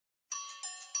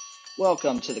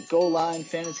Welcome to the Goal Line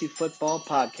Fantasy Football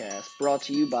Podcast, brought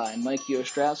to you by Mikey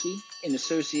Ostrowski in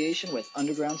association with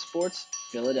Underground Sports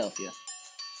Philadelphia.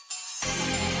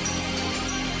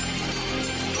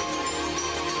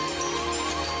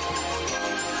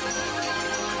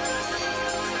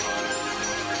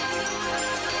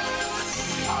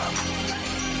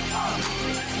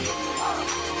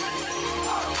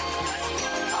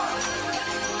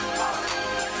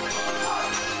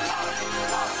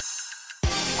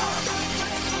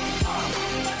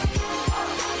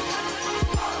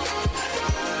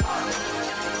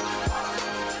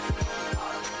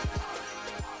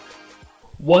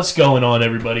 What's going on,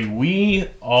 everybody? We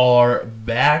are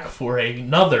back for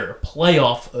another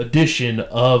playoff edition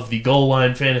of the Goal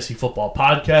Line Fantasy Football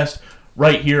Podcast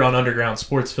right here on Underground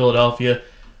Sports Philadelphia.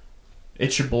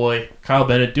 It's your boy, Kyle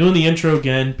Bennett, doing the intro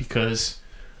again because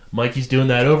Mikey's doing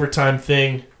that overtime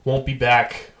thing. Won't be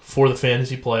back for the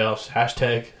fantasy playoffs.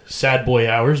 Hashtag sad boy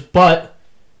hours. But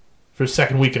for the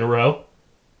second week in a row,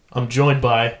 I'm joined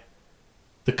by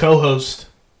the co-host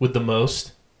with the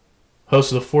most,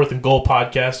 host of the Fourth and Goal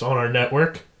podcast on our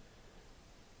network,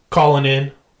 calling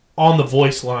in on the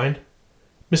voice line,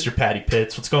 Mr. Patty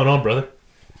Pitts. What's going on, brother?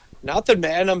 Nothing,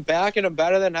 man. I'm back and I'm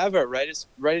better than ever.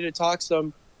 Ready to talk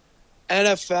some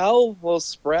NFL, little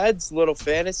spreads, little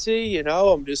fantasy. You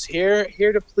know, I'm just here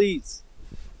to please.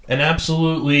 An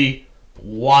absolutely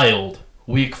wild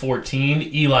Week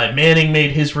 14. Eli Manning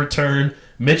made his return.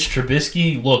 Mitch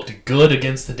Trubisky looked good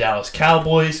against the Dallas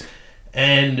Cowboys.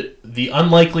 And the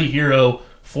unlikely hero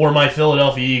for my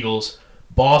Philadelphia Eagles,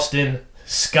 Boston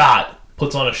Scott,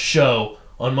 puts on a show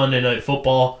on Monday Night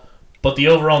Football. But the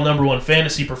overall number one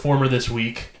fantasy performer this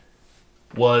week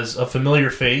was a familiar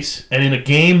face. And in a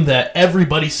game that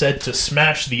everybody said to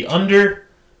smash the under,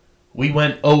 we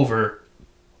went over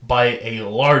by a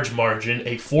large margin,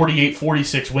 a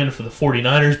 48-46 win for the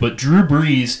 49ers. But Drew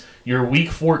Brees, your Week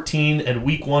 14 and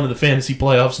Week 1 of the fantasy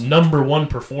playoffs, number one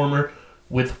performer,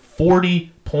 with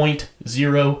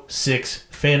 40.06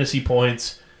 fantasy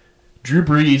points. Drew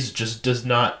Brees just does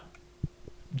not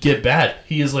get bad.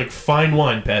 He is like fine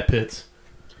wine, Pat Pitts.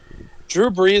 Drew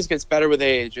Brees gets better with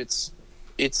age. It's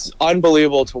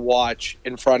unbelievable to watch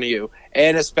in front of you.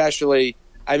 And especially,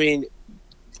 I mean,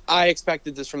 I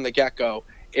expected this from the get-go.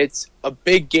 It's a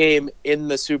big game in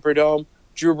the Superdome.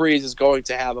 Drew Brees is going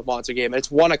to have a monster game. And it's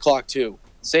 1 o'clock, too.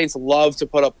 Saints love to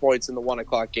put up points in the 1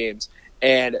 o'clock games.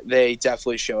 And they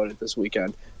definitely showed it this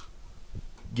weekend.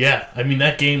 Yeah, I mean,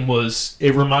 that game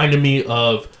it reminded me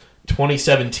of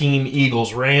 2017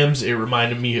 Eagles-Rams. It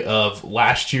reminded me of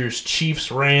last year's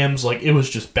Chiefs-Rams. Like, it was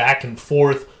just back and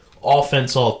forth,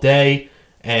 offense all day,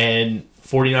 and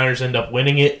 49ers end up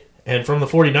winning it. And from the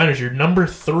 49ers, your number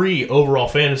 3 overall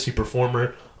fantasy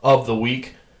performer of the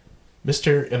week,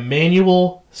 Mr.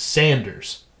 Emmanuel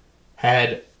Sanders,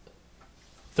 had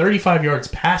 35 yards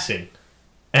passing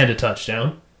and a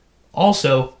touchdown.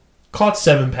 Also, caught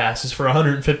 7 passes for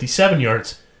 157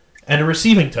 yards and a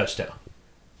receiving touchdown.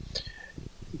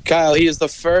 Kyle, he is the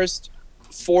first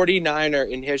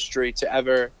 49er in history to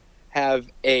ever have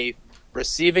a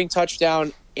receiving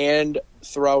touchdown and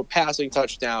passing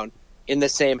touchdown in the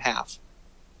same half.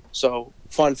 So,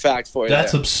 fun fact for you.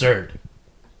 That's there. absurd.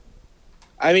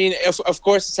 I mean, of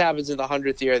course this happens in the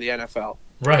 100th year of the NFL.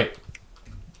 Right.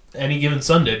 Any given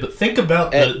Sunday. But think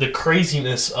about the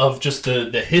craziness of just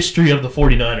the history of the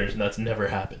 49ers, and that's never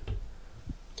happened.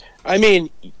 I mean,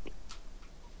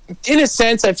 in a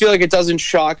sense, I feel like it doesn't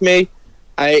shock me.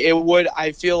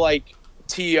 I feel like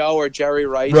T.O. or Jerry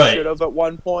Rice should have at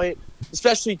one point,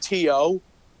 especially T.O.,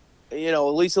 you know,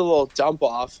 at least a little dump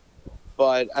off.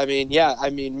 But, I mean,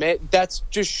 that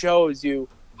just shows you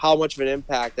how much of an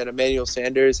impact that Emmanuel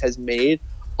Sanders has made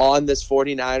on this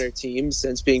 49er team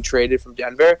since being traded from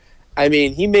Denver. I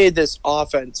mean, he made this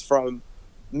offense from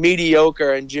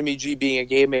mediocre and Jimmy G being a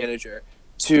game manager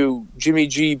to Jimmy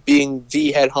G being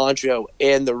the head honcho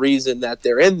and the reason that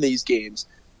they're in these games.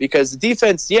 Because the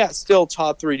defense, still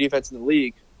top 3 defense in the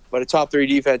league, but a top 3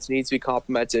 defense needs to be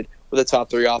complemented with a top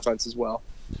 3 offense as well.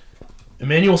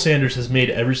 Emmanuel Sanders has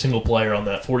made every single player on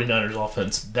that 49ers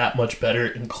offense that much better,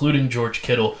 including George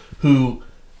Kittle, who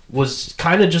was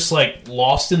kind of just like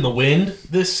lost in the wind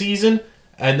this season.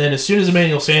 And then as soon as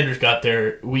Emmanuel Sanders got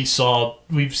there, we've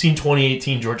seen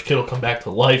 2018 George Kittle come back to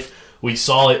life. We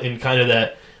saw it in kind of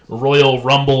that Royal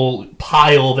Rumble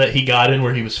pile that he got in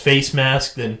where he was face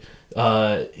masked, and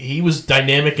he was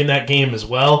dynamic in that game as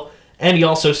well. And he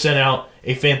also sent out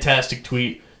a fantastic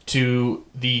tweet to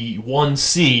the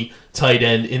 1C tight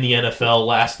end in the NFL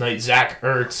last night, Zach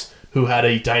Ertz, who had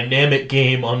a dynamic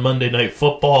game on Monday Night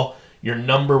Football. Your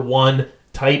number 1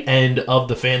 tight end of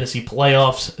the fantasy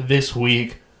playoffs this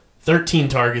week. 13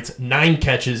 targets, 9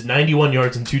 catches, 91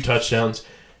 yards, and 2 touchdowns.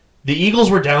 The Eagles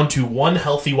were down to one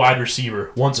healthy wide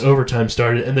receiver once overtime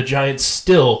started, and the Giants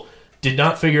still did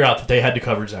not figure out that they had to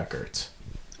cover Zach Ertz.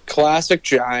 Classic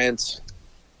Giants.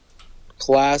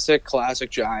 Classic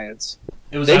Giants.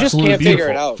 They just can't figure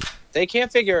it out. They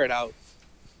can't figure it out.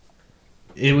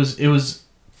 It was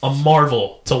a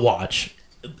marvel to watch.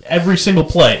 Every single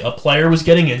play, a player was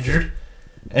getting injured,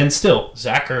 and still,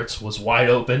 Zach Ertz was wide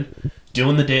open,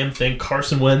 doing the damn thing.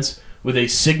 Carson Wentz with a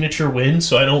signature win,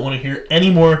 so I don't want to hear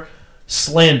any more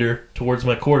slander towards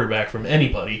my quarterback from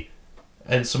anybody.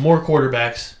 And some more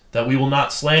quarterbacks that we will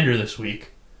not slander this week.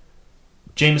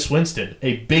 Jameis Winston,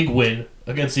 a big win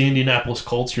against the Indianapolis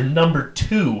Colts, your number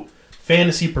 2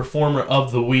 fantasy performer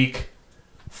of the week.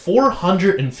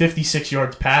 456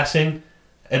 yards passing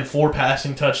and 4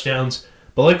 passing touchdowns.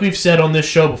 But like we've said on this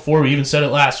show before, we even said it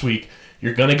last week,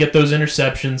 you're going to get those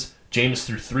interceptions. Jameis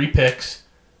threw 3 picks.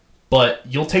 But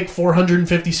you'll take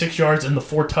 456 yards and the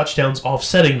 4 touchdowns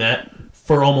offsetting that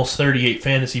for almost 38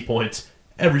 fantasy points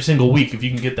every single week if you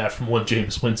can get that from one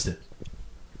Jameis Winston.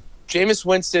 Jameis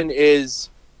Winston is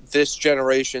this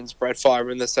generation's Brett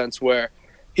Favre in the sense where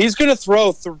he's going to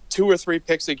throw 2 or 3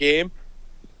 picks a game.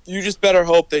 You just better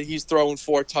hope that he's throwing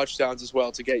 4 touchdowns as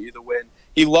well to get you the win.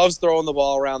 He loves throwing the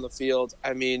ball around the field.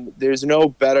 I mean, there's no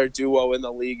better duo in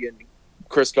the league in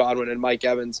Chris Godwin and Mike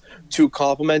Evans to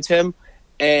complement him.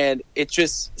 And it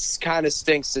just kind of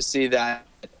stinks to see that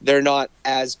they're not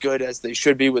as good as they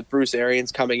should be with Bruce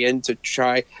Arians coming in to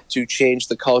try to change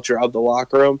the culture of the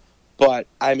locker room. But,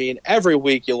 I mean, every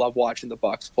week you love watching the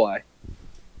Bucs play.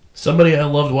 Somebody I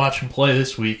loved watching play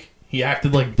this week, he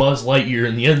acted like Buzz Lightyear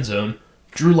in the end zone.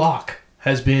 Drew Lock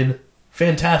has been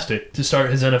fantastic to start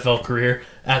his NFL career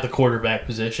at the quarterback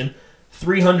position.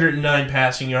 309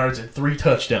 passing yards and 3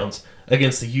 touchdowns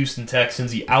against the Houston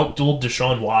Texans. He outdueled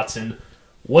Deshaun Watson.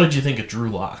 What did you think of Drew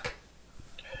Lock?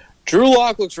 Drew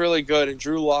Lock looks really good, and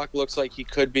Drew Lock looks like he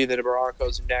could be the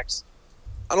Broncos' next,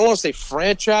 I don't want to say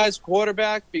franchise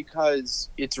quarterback because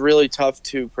it's really tough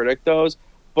to predict those.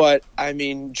 But, I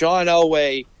mean, John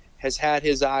Elway has had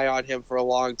his eye on him for a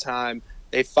long time.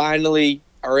 They finally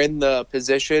are in the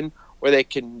position where they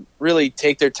can really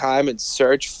take their time and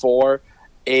search for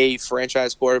a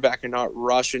franchise quarterback and not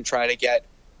rush and try to get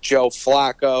Joe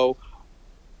Flacco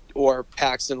or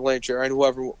Paxton Lynch or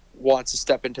whoever wants to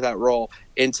step into that role.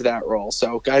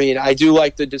 So, I mean, I do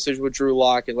like the decision with Drew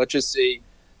Lock, and let's just see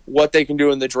what they can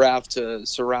do in the draft to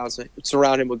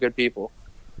surround him with good people.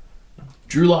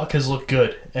 Drew Lock has looked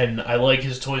good, and I like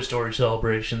his Toy Story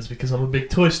celebrations because I'm a big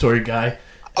Toy Story guy.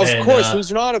 Of course,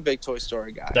 who's not a big Toy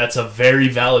Story guy? That's a very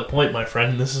valid point, my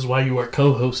friend, and this is why you are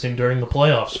co-hosting during the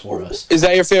playoffs for us. Is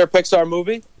that your favorite Pixar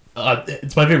movie?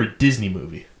 It's my favorite Disney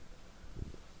movie.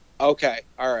 Okay,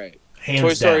 all right. Hands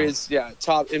Toy Story down. is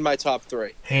top in my top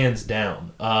 3. Hands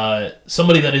down.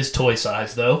 Somebody that is toy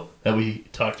size though, that we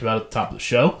talked about at the top of the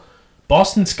show,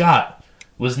 Boston Scott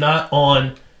was not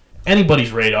on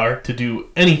anybody's radar to do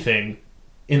anything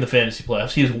in the fantasy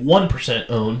playoffs. He is 1%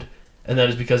 owned, and that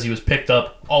is because he was picked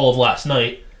up all of last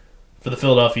night for the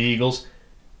Philadelphia Eagles.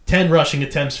 10 rushing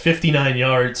attempts, 59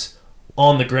 yards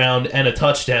on the ground, and a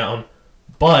touchdown.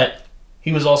 But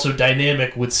he was also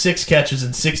dynamic with 6 catches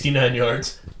and 69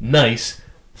 yards. Nice.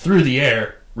 Through the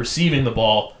air, receiving the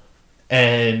ball,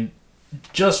 and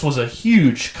just was a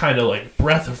huge kind of like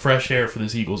breath of fresh air for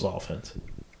this Eagles offense.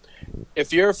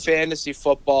 If you're a fantasy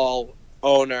football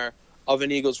owner of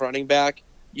an Eagles running back,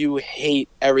 you hate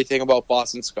everything about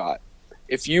Boston Scott.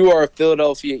 If you are a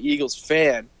Philadelphia Eagles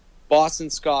fan, Boston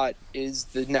Scott is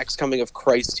the next coming of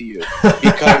Christ to you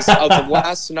because of the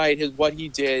last night, what he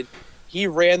did. He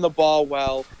ran the ball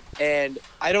well, and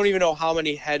I don't even know how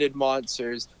many headed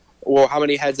monsters or how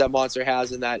many heads that monster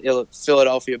has in that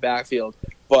Philadelphia backfield,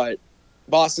 but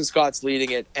Boston Scott's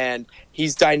leading it, and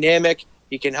he's dynamic.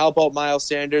 He can help out Miles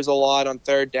Sanders a lot on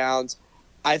third downs.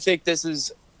 I think this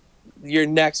is your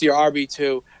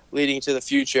RB2 leading to the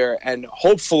future, and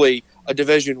hopefully a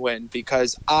division win,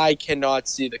 because I cannot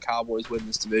see the Cowboys win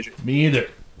this division. Me either.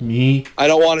 I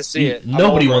don't want to see it.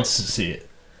 Nobody wants to see it.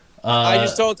 I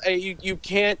just don't. You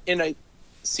can't, in a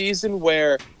season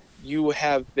where you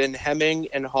have been hemming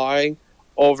and hawing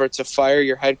over to fire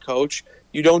your head coach,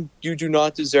 you do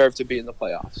not deserve to be in the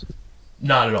playoffs.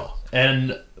 Not at all.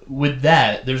 And with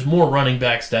that, there's more running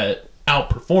backs that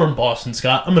outperform Boston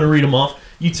Scott. I'm going to read them off.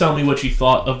 You tell me what you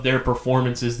thought of their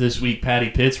performances this week, Patty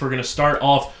Pitts. We're going to start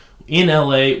off in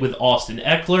LA with Austin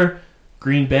Eckler,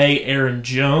 Green Bay, Aaron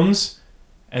Jones,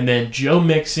 and then Joe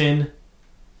Mixon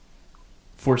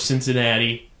for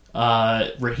Cincinnati.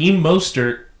 Raheem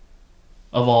Mostert,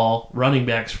 of all running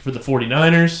backs for the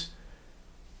 49ers.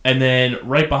 And then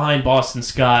right behind Boston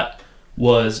Scott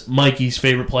was Mikey's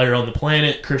favorite player on the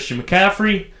planet, Christian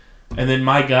McCaffrey. And then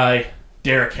my guy,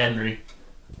 Derrick Henry.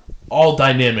 All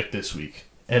dynamic this week.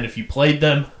 And if you played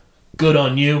them, good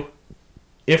on you.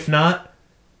 If not,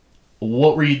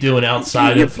 what were you doing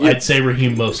outside of, I'd say,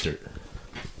 Raheem Mostert?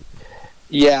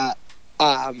 Yeah.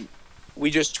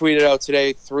 We just tweeted out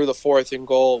today through the Fourth and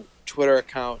Goal Twitter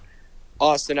account,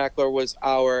 Austin Ekeler was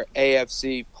our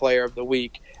AFC Player of the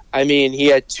Week. I mean, he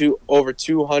had over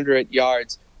 200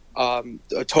 yards,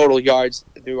 total yards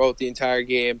throughout the entire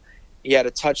game. He had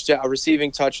a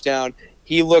receiving touchdown.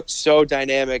 He looked so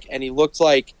dynamic, and he looked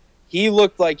like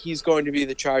he's going to be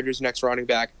the Chargers' next running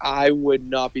back. I would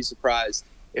not be surprised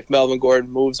if Melvin Gordon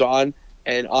moves on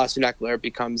and Austin Ekeler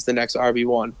becomes the next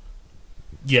RB1.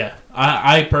 Yeah,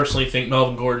 I personally think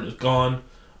Melvin Gordon is gone.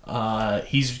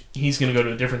 He's going to go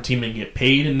to a different team and get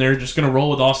paid, and they're just going to roll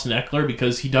with Austin Ekeler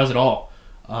because he does it all.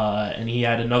 And he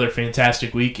had another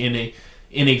fantastic week in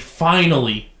a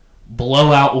finally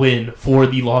blowout win for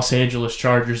the Los Angeles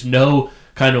Chargers. No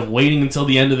kind of waiting until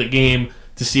the end of the game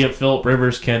to see if Phillip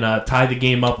Rivers can tie the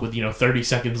game up with 30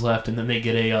 seconds left, and then they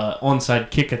get a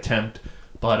onside kick attempt.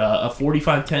 But a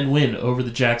 45-10 win over the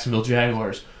Jacksonville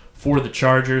Jaguars for the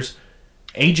Chargers.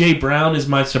 A.J. Brown is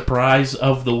my surprise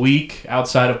of the week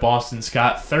outside of Boston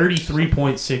Scott.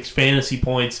 33.6 fantasy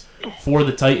points for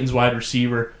the Titans wide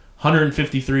receiver.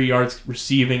 153 yards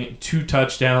receiving, 2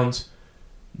 touchdowns.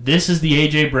 This is the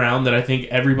A.J. Brown that I think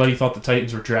everybody thought the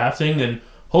Titans were drafting, and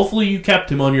hopefully you kept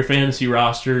him on your fantasy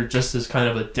roster just as kind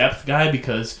of a depth guy,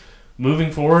 because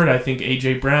moving forward, I think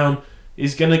A.J. Brown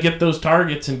is going to get those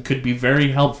targets and could be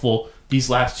very helpful these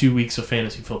last 2 weeks of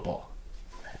fantasy football.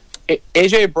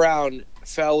 A.J. Brown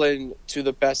fell into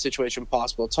the best situation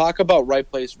possible. Talk about right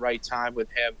place, right time with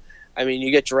him. I mean, you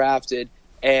get drafted,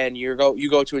 and you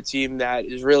go to a team that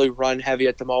is really run heavy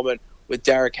at the moment with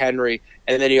Derrick Henry,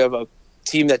 and then you have a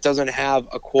team that doesn't have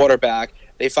a quarterback.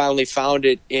 They finally found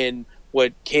it in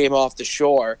what came off the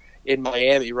shore in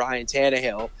Miami, Ryan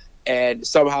Tannehill, and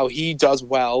somehow he does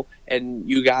well, and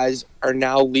you guys are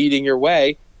now leading your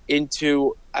way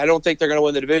into, I don't think they're going to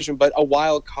win the division, but a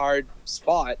wild card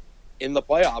spot in the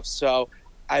playoffs. So,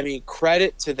 I mean,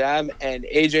 credit to them. And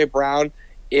A.J. Brown,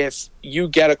 if you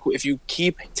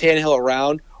keep Tannehill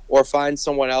around or find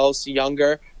someone else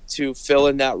younger to fill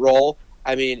in that role,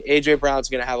 I mean, A.J. Brown's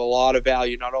going to have a lot of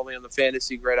value, not only on the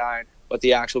fantasy gridiron, but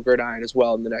the actual gridiron as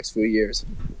well in the next few years.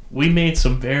 We made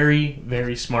some very,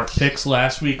 very smart picks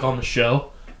last week on the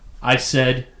show. I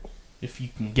said, if you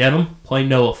can get him, play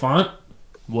Noah Fant.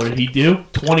 What did he do?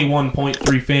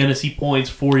 21.3 fantasy points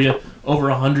for you, over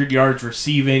 100 yards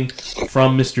receiving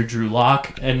from Mr. Drew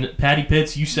Lock. And Patty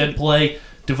Pitts, you said play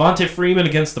Devonta Freeman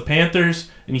against the Panthers,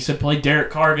 and you said play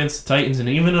Derek Carr against the Titans. And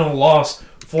even in a loss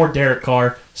for Derek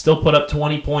Carr, still put up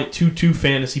 20.22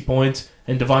 fantasy points,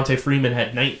 and Devonta Freeman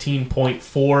had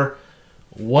 19.4.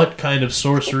 What kind of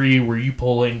sorcery were you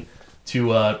pulling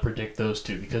to predict those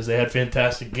two? Because they had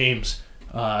fantastic games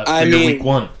for your week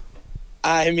one.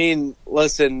 I mean,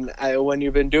 listen, when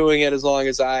you've been doing it as long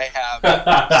as I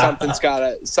have,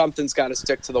 something's got to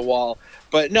stick to the wall.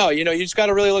 But no, you just got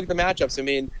to really look at the matchups. I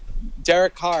mean,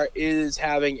 Derek Carr is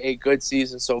having a good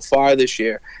season so far this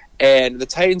year, and the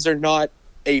Titans are not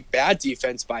a bad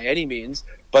defense by any means,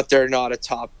 but they're not a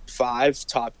top 5,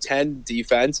 top 10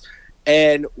 defense.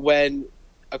 And when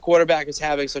a quarterback is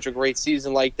having such a great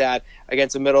season like that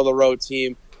against a middle-of-the-road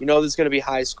team, there's going to be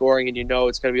high scoring, and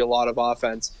it's going to be a lot of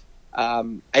offense.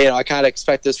 I kind of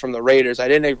expect this from the Raiders. I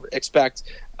didn't expect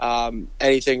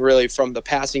anything really from the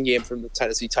passing game from the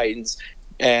Tennessee Titans.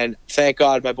 And thank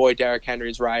God my boy Derrick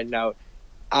Henry is riding out.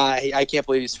 I can't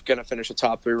believe he's going to finish a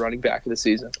top 3 running back of the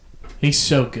season. He's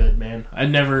so good, man. I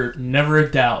never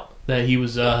a doubt that he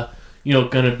was going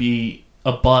to be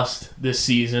a bust this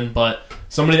season, but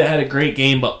somebody that had a great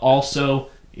game but also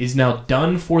is now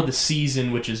done for the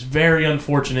season, which is very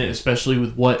unfortunate, especially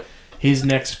with what his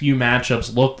next few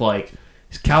matchups looked like.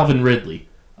 Is Calvin Ridley.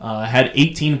 Had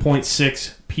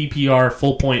 18.6 PPR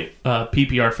full point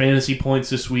PPR fantasy points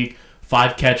this week,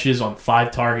 5 catches on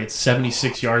 5 targets,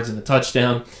 76 yards and a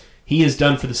touchdown. He is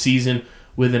done for the season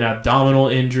with an abdominal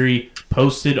injury.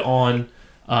 Posted on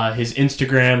his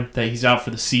Instagram that he's out for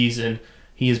the season.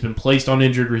 He has been placed on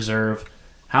injured reserve.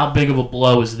 How big of a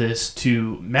blow is this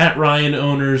to Matt Ryan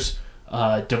owners,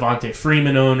 Devonta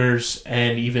Freeman owners,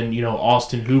 and even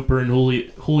Austin Hooper and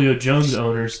Julio Jones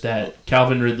owners, that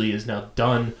Calvin Ridley is now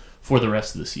done for the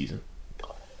rest of the season?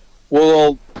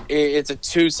 Well, it's a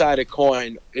two-sided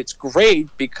coin. It's great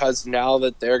because now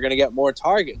that they're going to get more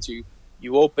targets,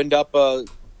 you opened up a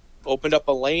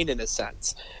lane in a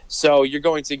sense. So you're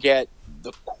going to get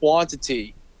the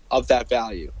quantity of that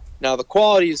value. Now, the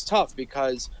quality is tough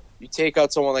because you take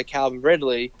out someone like Calvin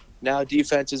Ridley, now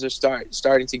defenses are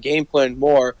starting to game plan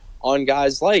more on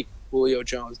guys like Julio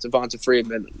Jones, Devonta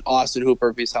Freeman, Austin Hooper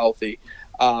if he's healthy.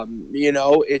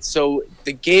 It's so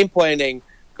the game planning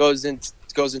goes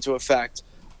into effect.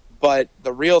 But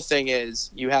the real thing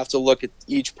is you have to look at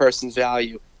each person's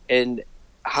value and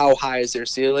how high is their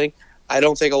ceiling. I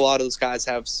don't think a lot of those guys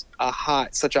have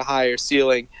such a higher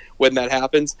ceiling when that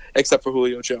happens, except for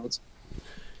Julio Jones.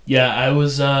 Yeah, I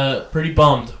was pretty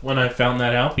bummed when I found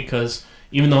that out because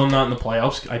even though I'm not in the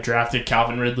playoffs, I drafted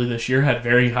Calvin Ridley this year, had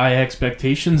very high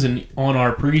expectations, and on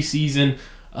our preseason,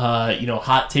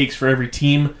 hot takes for every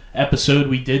team episode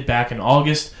we did back in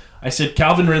August, I said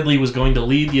Calvin Ridley was going to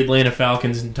lead the Atlanta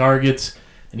Falcons in targets,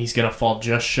 and he's going to fall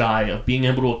just shy of being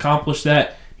able to accomplish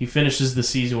that. He finishes the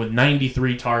season with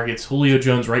 93 targets. Julio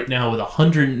Jones right now with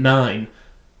 109.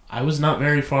 I was not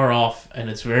very far off, and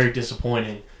it's very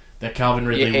disappointing that Calvin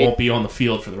Ridley won't be on the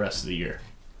field for the rest of the year.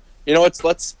 You know what?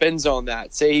 Let's spin zone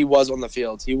that. Say he was on the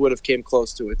field, he would have came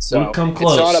close to it. So would come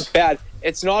close.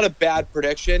 It's not a bad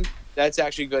prediction. That's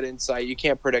actually good insight. You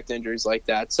can't predict injuries like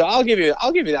that. So I'll give you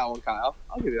that one, Kyle.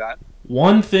 I'll give you that.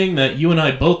 One thing that you and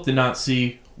I both did not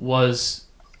see was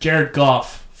Jared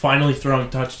Goff finally throwing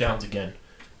touchdowns again.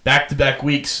 Back-to-back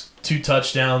weeks, 2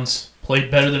 touchdowns.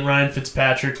 Played better than Ryan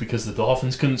Fitzpatrick because the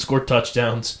Dolphins couldn't score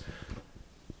touchdowns.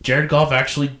 Jared Goff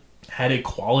actually had a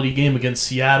quality game against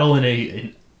Seattle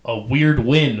and a weird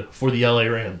win for the LA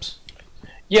Rams.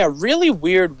 Yeah, really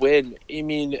weird win. I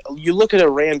mean, you look at a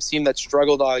Rams team that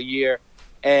struggled all year,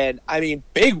 and,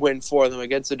 big win for them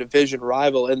against a division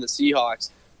rival in the Seahawks.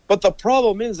 But the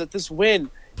problem is that this win,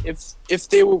 if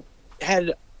they had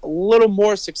a little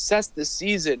more success this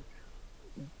season,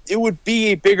 it would be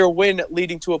a bigger win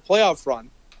leading to a playoff run.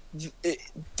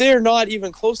 They're not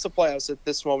even close to playoffs at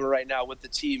this moment right now with the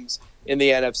teams in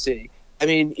the NFC.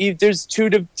 There's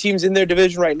 2 teams in their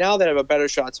division right now that have a better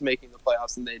shot to making the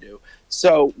playoffs than they do.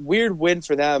 So, weird win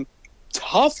for them.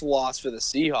 Tough loss for the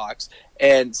Seahawks,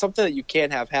 and something that you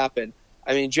can't have happen.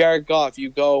 Jared Goff, you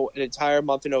go an entire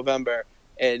month in November,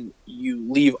 and you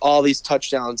leave all these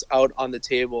touchdowns out on the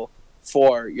table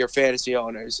for your fantasy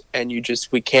owners, and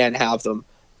we can't have them.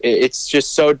 It's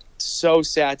just so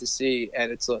sad to see,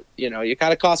 and it's you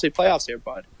kind of cost me playoffs here,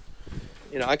 bud.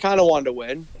 I kind of wanted to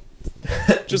win,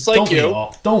 just like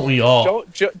Don't we all?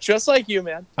 Just like you,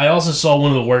 man. I also saw one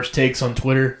of the worst takes on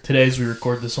Twitter today as we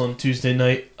record this on Tuesday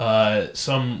night.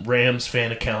 Some Rams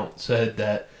fan account said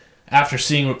that after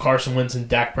seeing what Carson Wentz and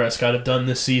Dak Prescott have done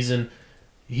this season,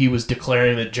 he was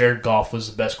declaring that Jared Goff was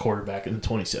the best quarterback in the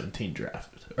 2017 draft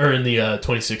or in the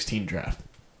 2016 draft.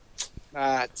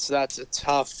 That's a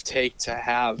tough take to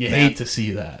have. You hate to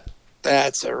see that.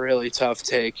 That's a really tough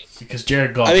take. Because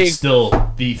Jared Goff is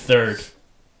still the third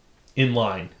in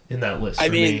line in that list for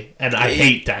me, and I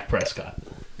hate Dak Prescott.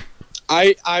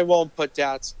 I won't put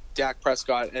Dak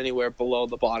Prescott anywhere below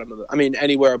the bottom of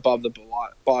anywhere above the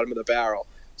bottom of the barrel.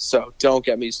 So don't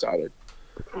get me started.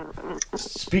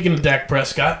 Speaking of Dak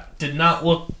Prescott, did not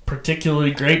look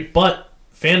particularly great, but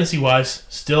fantasy-wise,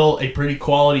 still a pretty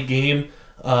quality game.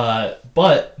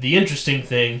 But the interesting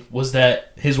thing was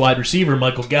that his wide receiver,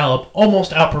 Michael Gallup,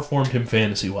 almost outperformed him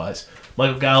fantasy-wise.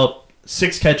 Michael Gallup,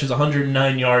 6 catches,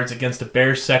 109 yards against the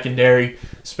Bears secondary,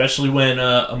 especially when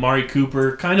Amari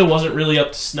Cooper kind of wasn't really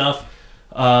up to snuff.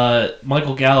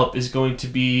 Michael Gallup is going to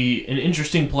be an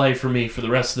interesting play for me for the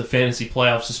rest of the fantasy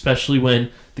playoffs, especially when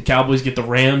the Cowboys get the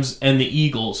Rams and the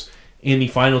Eagles in the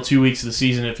final 2 weeks of the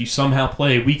season. If you somehow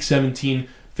play Week 17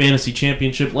 fantasy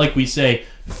championship, like we say,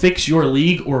 fix your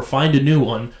league or find a new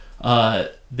one.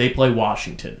 They play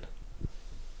Washington.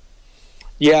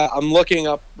 Yeah, I'm looking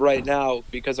up right now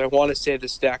because I want to say the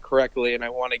stat correctly and I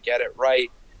want to get it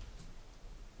right.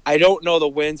 I don't know the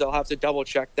wins. I'll have to double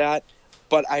check that.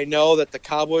 But I know that the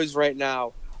Cowboys right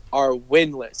now are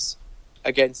winless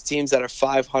against teams that are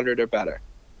 500 or better.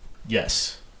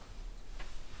 Yes.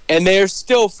 And they're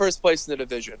still first place in the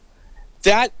division.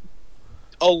 That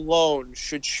alone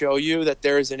should show you that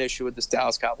there is an issue with this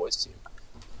Dallas Cowboys team.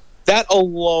 That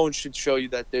alone should show you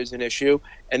that there's an issue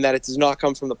and that it does not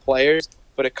come from the players,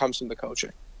 but it comes from the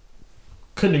coaching.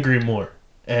 Couldn't agree more.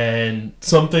 And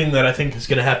something that I think is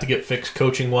going to have to get fixed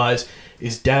coaching-wise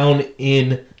is down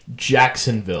in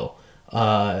Jacksonville.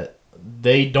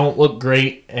 They don't look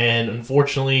great, and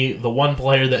unfortunately, the one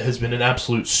player that has been an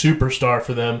absolute superstar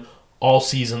for them all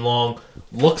season long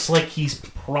looks like he's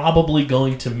probably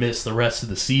going to miss the rest of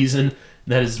the season.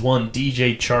 That is one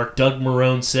DJ Chark. Doug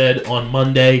Marrone said on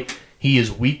Monday he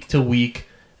is week to week,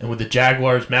 and with the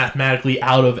Jaguars mathematically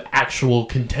out of actual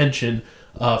contention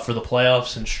for the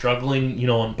playoffs and struggling,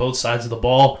 on both sides of the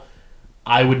ball,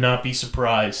 I would not be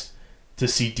surprised to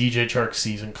see DJ Chark's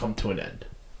season come to an end.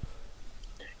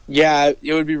 Yeah,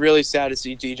 it would be really sad to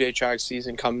see DJ Chark's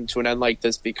season come to an end like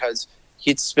this because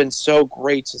it's been so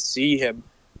great to see him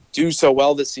do so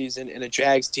well this season in a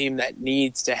Jags team that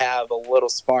needs to have a little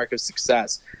spark of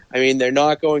success. I mean, they're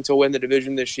not going to win the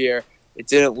division this year. It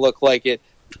didn't look like it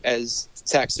as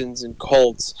Texans and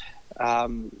Colts, are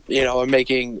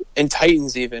making, and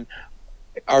Titans even,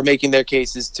 are making their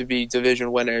cases to be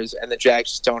division winners, and the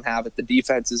Jags just don't have it. The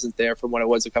defense isn't there from what it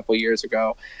was a couple of years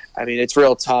ago. I mean, it's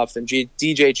real tough, and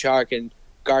DJ Chark and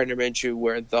Gardner Minshew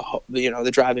were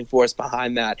the driving force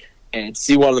behind that. And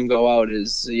see one of them go out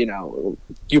is, you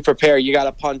prepare, you got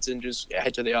to punt and just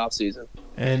head to the offseason.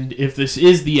 And if this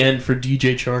is the end for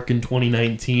DJ Chark in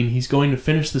 2019, he's going to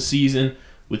finish the season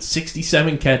with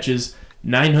 67 catches,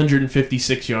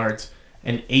 956 yards,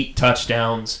 and 8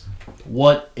 touchdowns.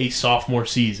 What a sophomore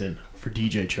season for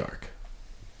DJ Chark.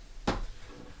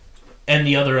 And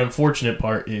the other unfortunate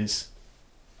part is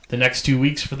the next 2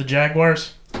 weeks for the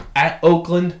Jaguars, at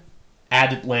Oakland,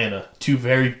 at Atlanta. 2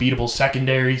 very beatable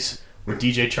secondaries where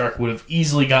DJ Chark would have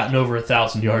easily gotten over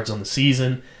 1,000 yards on the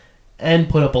season and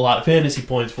put up a lot of fantasy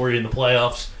points for you in the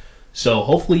playoffs. So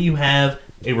hopefully you have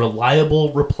a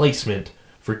reliable replacement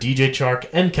for DJ Chark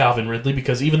and Calvin Ridley,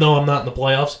 because even though I'm not in the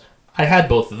playoffs, I had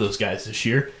both of those guys this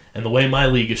year. And the way my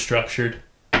league is structured,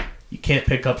 you can't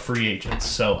pick up free agents.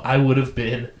 So I would have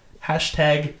been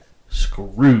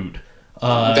 #screwed.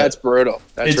 That's brutal.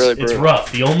 That's really brutal. It's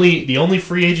rough. The only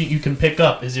free agent you can pick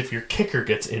up is if your kicker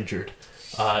gets injured.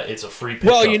 It's a free pick.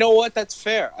 Well, you know what? That's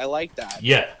fair. I like that.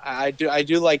 Yeah, I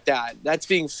do like that. That's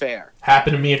being fair.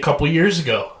 Happened to me a couple years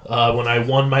ago when I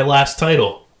won my last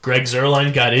title. Greg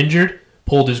Zuerlein got injured,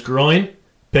 pulled his groin,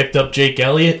 picked up Jake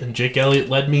Elliott, and Jake Elliott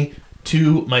led me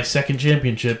to my second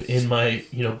championship in my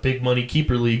big money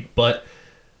keeper league. But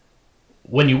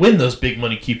when you win those big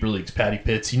money keeper leagues, Patty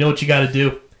Pitts, you know what you got to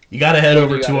do? You got to head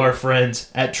over to our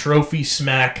friends at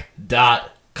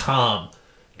TrophySmack.com.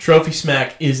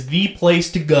 TrophySmack is the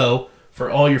place to go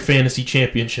for all your fantasy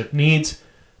championship needs.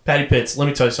 Patty Pitts, let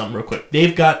me tell you something real quick.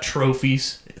 They've got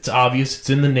trophies. It's obvious.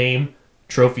 It's in the name.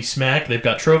 TrophySmack. They've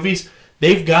got trophies.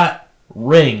 They've got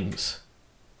rings.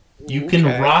 You can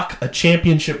rock a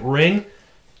championship ring.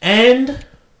 And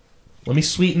let me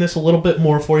sweeten this a little bit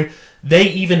more for you. They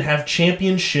even have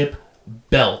championship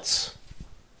belts.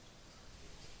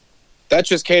 That's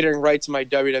just catering right to my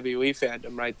WWE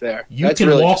fandom right there. You can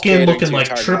walk in looking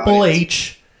like Triple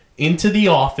H into the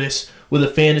office with a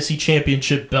fantasy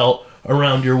championship belt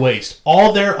around your waist.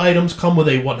 All their items come with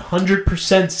a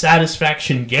 100%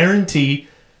 satisfaction guarantee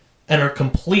and are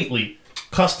completely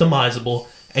customizable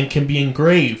and can be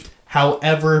engraved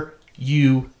however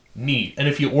you need. And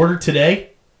if you order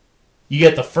today, you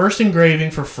get the first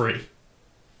engraving for free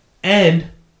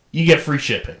and you get free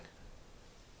shipping.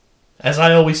 As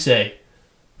I always say,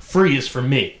 free is for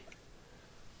me.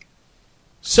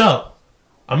 So,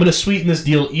 I'm going to sweeten this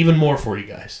deal even more for you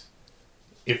guys.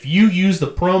 If you use the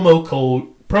promo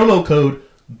code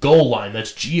GOALLINE,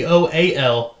 that's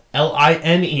GOALLINE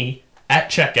at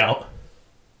checkout,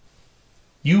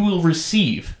 you will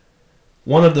receive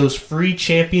one of those free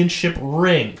championship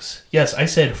rings. Yes, I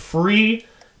said free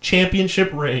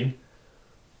championship ring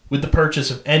with the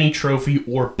purchase of any trophy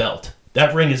or belt.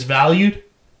 That ring is valued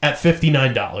at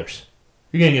 $59.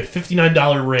 You're getting a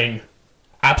 $59 ring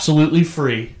absolutely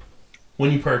free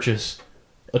when you purchase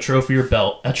a trophy or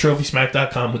belt at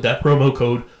TrophySmack.com with that promo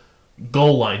code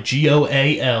GOALLINE,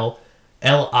 GOALLINE.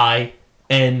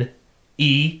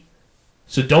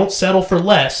 So don't settle for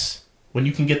less when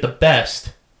you can get the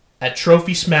best at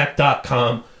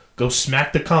TrophySmack.com. Go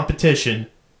smack the competition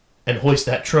and hoist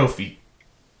that trophy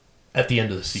at the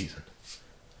end of the season.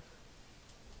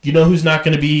 You know who's not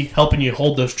going to be helping you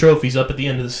hold those trophies up at the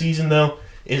end of the season, though?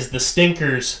 Is the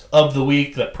stinkers of the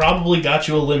week that probably got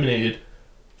you eliminated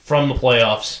from the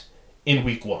playoffs in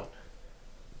week 1.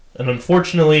 And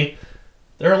unfortunately,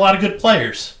 there are a lot of good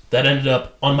players that ended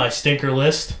up on my stinker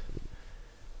list.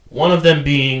 One of them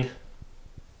being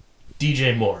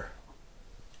DJ Moore.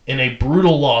 In a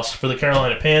brutal loss for the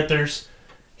Carolina Panthers,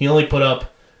 he only put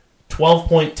up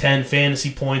 12.10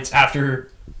 fantasy points after,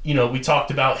 we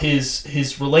talked about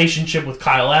his relationship with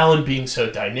Kyle Allen being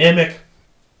so dynamic.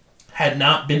 Had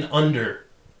not been under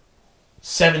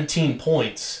 17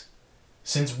 points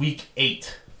since week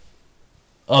 8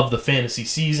 of the fantasy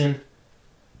season.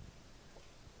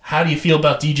 How do you feel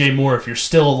about DJ Moore if you're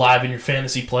still alive in your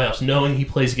fantasy playoffs, knowing he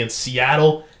plays against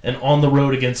Seattle and on the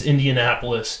road against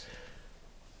Indianapolis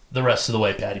the rest of the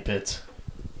way, Patty Pitts?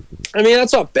 I mean,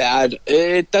 that's not bad.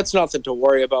 That's nothing to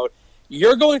worry about.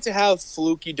 You're going to have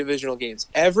fluky divisional games.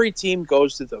 Every team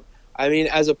goes through them. I mean,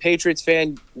 as a Patriots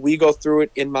fan, we go through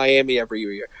it in Miami every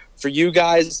year. For you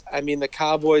guys, I mean, the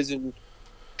Cowboys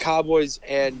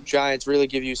and Giants really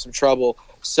give you some trouble,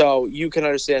 so you can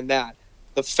understand that.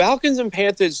 The Falcons and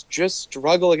Panthers just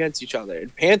struggle against each other.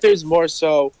 And Panthers more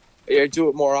so do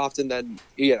it more often than,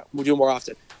 we do it more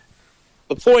often.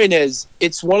 The point is,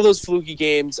 it's one of those fluky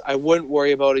games. I wouldn't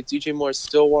worry about it. DJ Moore is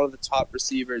still one of the top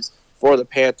receivers for the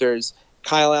Panthers.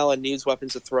 Kyle Allen needs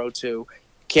weapons to throw to.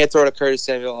 Can't throw to Curtis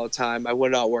Samuel all the time. I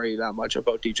would not worry that much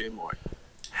about DJ Moore.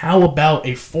 How about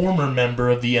a former member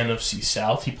of the NFC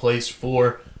South? He plays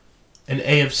for an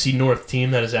AFC North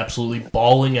team that is absolutely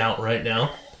balling out right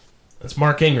now. That's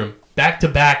Mark Ingram.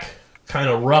 Back-to-back kind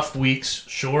of rough weeks.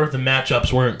 Sure, the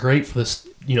matchups weren't great for this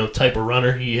type of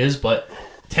runner he is, but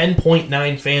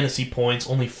 10.9 fantasy points,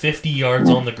 only 50 yards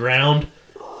on the ground.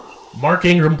 Mark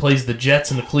Ingram plays the Jets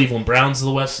and the Cleveland Browns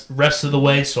the rest of the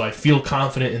way, so I feel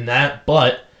confident in that.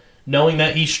 But knowing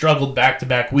that he struggled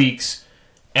back-to-back weeks,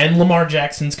 and Lamar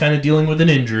Jackson's kind of dealing with an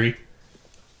injury,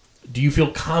 do you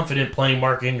feel confident playing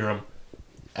Mark Ingram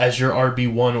as your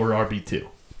RB1 or RB2?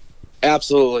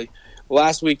 Absolutely.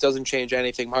 Last week doesn't change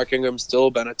anything. Mark Ingram's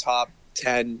still been a top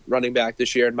 10 running back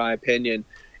this year, in my opinion.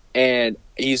 And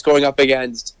he's going up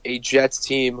against a Jets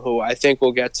team who I think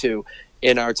we'll get to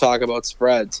in our talk about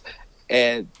spreads.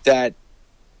 And that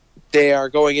they are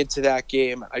going into that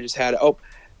game.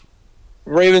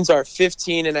 Ravens are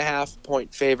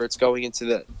 15.5-point favorites going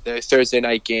into the Thursday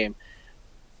night game.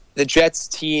 The Jets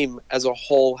team as a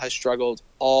whole has struggled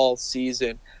all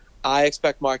season. I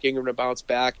expect Mark Ingram to bounce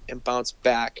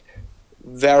back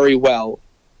very well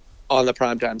on the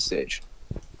primetime stage.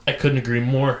 I couldn't agree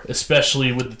more,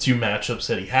 especially with the two matchups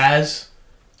that he has.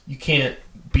 You can't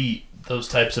beat those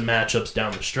types of matchups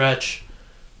down the stretch.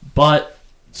 But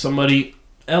somebody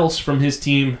else from his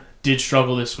team did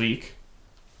struggle this week,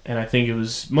 and I think it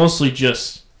was mostly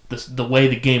just the way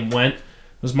the game went. It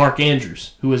was Mark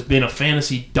Andrews, who has been a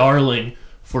fantasy darling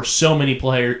for so many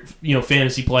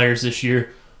fantasy players this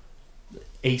year.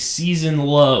 A season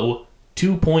low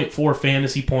 2.4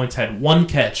 fantasy points, had one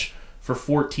catch for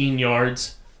 14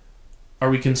 yards.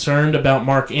 Are we concerned about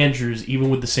Mark Andrews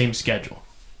even with the same schedule?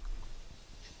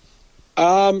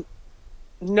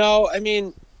 No, I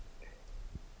mean,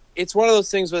 it's one of those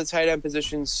things with the tight end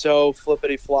position so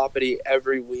flippity-floppity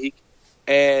every week,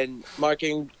 and Mark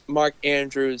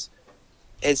Andrews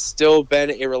has still been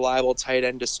a reliable tight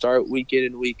end to start week in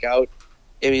and week out.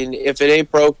 I mean, if it ain't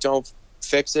broke, don't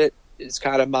fix it. It's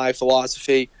kind of my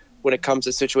philosophy when it comes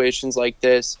to situations like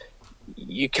this.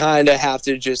 You kind of have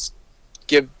to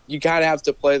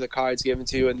play the cards given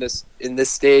to you in this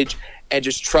stage and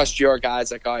just trust your guys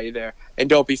that got you there, and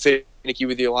don't be finicky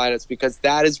with your lineups, because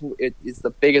that is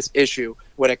the biggest issue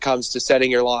when it comes to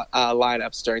setting your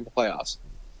lineups during the playoffs.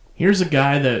 Here's a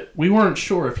guy that we weren't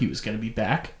sure if he was going to be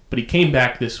back, but he came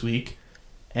back this week,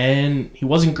 and he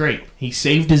wasn't great. He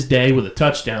saved his day with a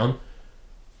touchdown.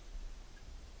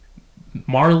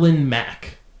 Marlon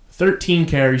Mack, 13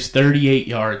 carries, 38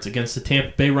 yards against the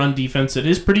Tampa Bay run defense that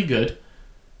is pretty good.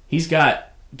 He's got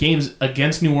games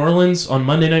against New Orleans on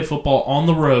Monday Night Football on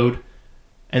the road,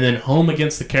 and then home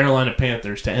against the Carolina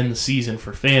Panthers to end the season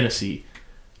for fantasy.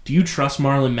 Do you trust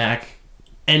Marlon Mack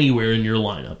anywhere in your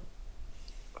lineup?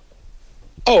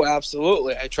 Oh,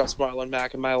 absolutely. I trust Marlon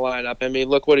Mack in my lineup. I mean,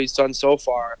 look what he's done so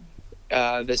far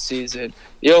this season.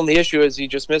 The only issue is he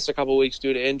just missed a couple weeks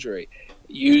due to injury.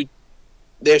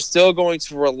 They're still going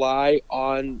to rely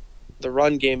on the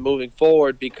run game moving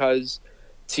forward because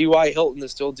T.Y. Hilton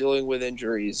is still dealing with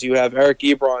injuries. You have Eric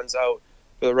Ebron's out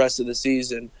for the rest of the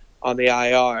season on the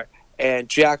IR. And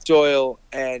Jack Doyle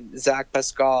and Zach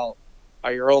Pascal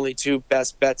are your only two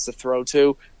best bets to throw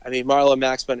to. I mean, Marlon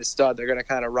Mack's been a stud. They're going to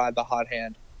kind of ride the hot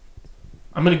hand.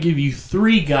 I'm going to give you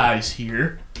three guys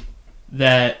here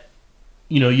that,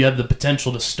 you have the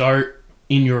potential to start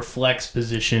in your flex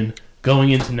position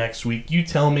going into next week. You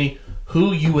tell me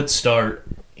who you would start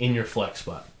in your flex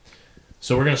spot.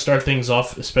 So we're going to start things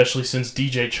off, especially since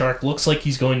DJ Chark looks like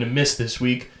he's going to miss this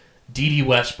week. Dede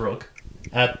Westbrook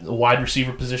at the wide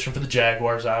receiver position for the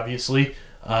Jaguars, obviously,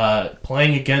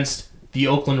 playing against the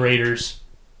Oakland Raiders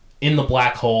in the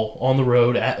black hole on the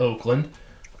road at Oakland.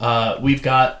 We've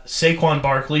got Saquon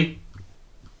Barkley,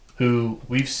 who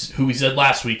we said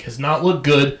last week has not looked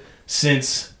good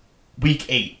since week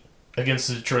 8 against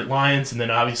the Detroit Lions, and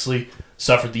then obviously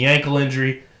suffered the ankle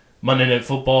injury. Monday Night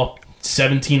Football,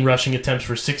 17 rushing attempts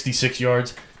for 66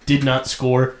 yards, did not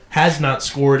score, has not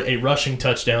scored a rushing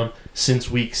touchdown since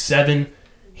week 7.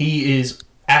 He is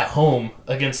at home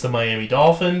against the Miami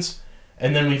Dolphins.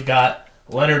 And then we've got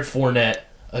Leonard Fournette,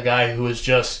 a guy who has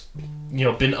just,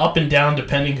 been up and down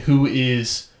depending who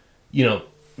is,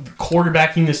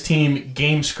 quarterbacking this team,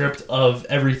 game script of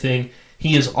everything.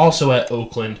 He is also at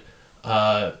Oakland,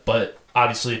 but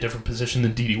obviously a different position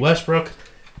than Dede Westbrook.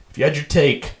 If you had your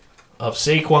take of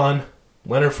Saquon,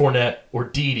 Leonard Fournette, or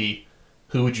Dede,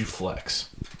 who would you flex?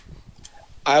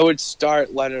 I would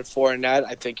start Leonard Fournette.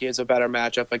 I think he has a better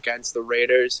matchup against the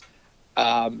Raiders.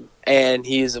 And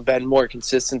he's been more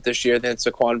consistent this year than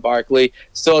Saquon Barkley.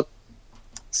 Still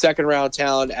second-round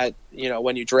talent at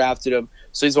when you drafted him.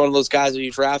 So he's one of those guys that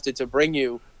you drafted to bring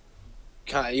you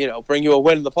a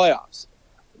win in the playoffs.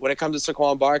 When it comes to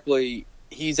Saquon Barkley,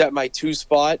 he's at my 2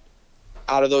 spot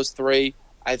out of those 3.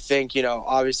 I think,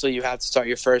 obviously you have to start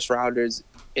your first-rounders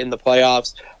in the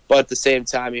playoffs. But at the same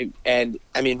time,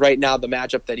 right now the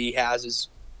matchup that he has is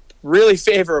really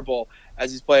favorable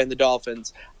as he's playing the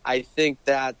Dolphins. I think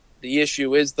that the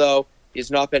issue is, though,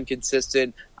 he's not been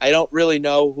consistent. I don't really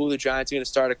know who the Giants are going to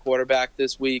start at quarterback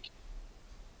this week.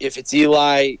 If it's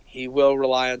Eli, he will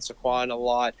rely on Saquon a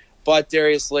lot. But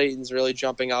Darius Slayton's really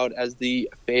jumping out as the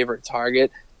favorite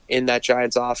target in that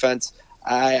Giants offense.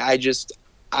 I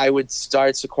would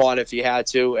start Saquon if you had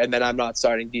to, and then I'm not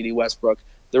starting Dede Westbrook.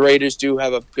 The Raiders do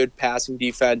have a good passing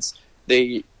defense.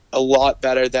 They a lot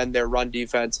better than their run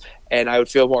defense, and I would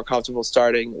feel more comfortable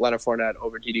starting Leonard Fournette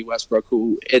over Dede Westbrook,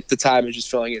 who at the time is just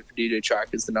filling it for DJ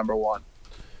Chark as the number 1.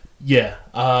 Yeah,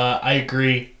 I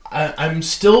agree. I'm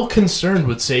still concerned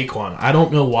with Saquon. I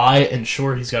don't know why, and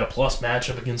sure, he's got a plus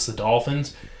matchup against the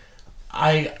Dolphins.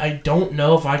 I don't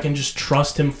know if I can just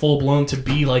trust him full-blown to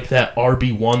be like that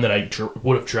RB1 that I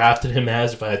would have drafted him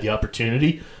as if I had the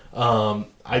opportunity.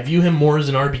 I view him more as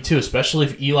an RB2, especially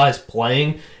if Eli's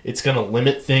playing. It's going to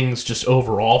limit things just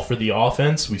overall for the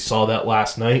offense. We saw that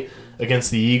last night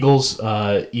against the Eagles.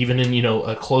 Even in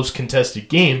a close contested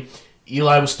game,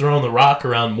 Eli was throwing the rock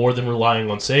around more than relying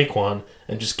on Saquon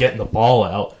and just getting the ball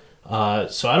out.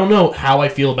 So I don't know how I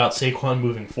feel about Saquon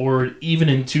moving forward, even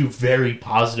in 2 very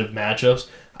positive matchups.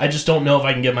 I just don't know if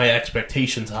I can get my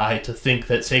expectations high to think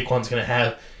that Saquon's going to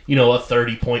have a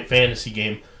 30-point fantasy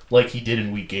game like he did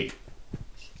in Week 8.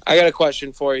 I got a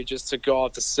question for you just to go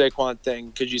off the Saquon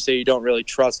thing, because you say you don't really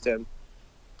trust him.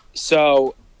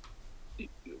 So, not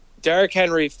Derrick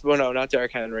Henry.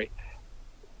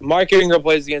 Mark Ingram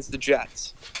plays against the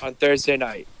Jets on Thursday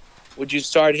night. Would you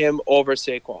start him over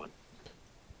Saquon?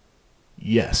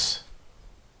 Yes.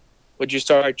 Would you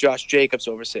start Josh Jacobs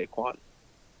over Saquon?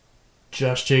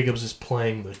 Josh Jacobs is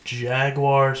playing the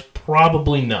Jaguars?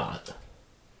 Probably not.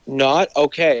 Not?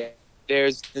 Okay.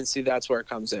 That's where it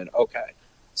comes in. Okay.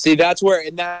 See, that's where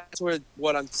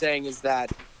what I'm saying is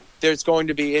that there's going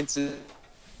to be instances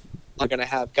are going to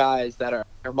have guys that are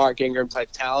Mark Ingram type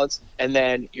talents, and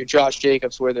then your Josh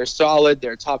Jacobs where they're solid,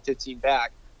 they're top 15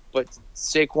 back, but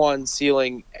Saquon's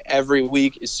ceiling every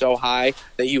week is so high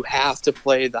that you have to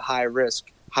play the high risk,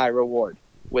 high reward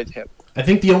with him. I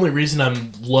think the only reason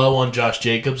I'm low on Josh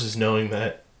Jacobs is knowing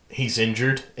that he's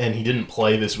injured and he didn't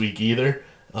play this week either,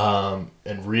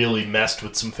 and really messed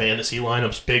with some fantasy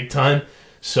lineups big time.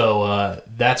 So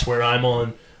that's where I'm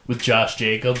on with Josh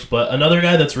Jacobs. But another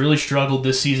guy that's really struggled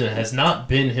this season, has not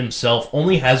been himself,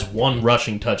 only has 1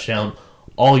 rushing touchdown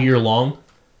all year long,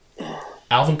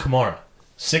 Alvin Kamara.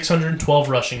 612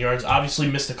 rushing yards. Obviously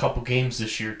missed a couple games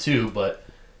this year too, but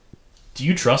do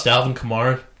you trust Alvin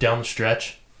Kamara down the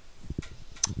stretch?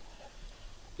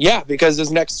 Yeah, because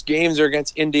his next games are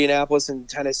against Indianapolis and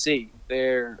Tennessee.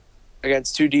 They're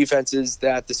against 2 defenses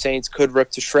that the Saints could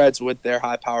rip to shreds with their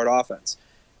high-powered offense.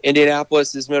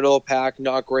 Indianapolis is middle of the pack,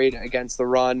 not great against the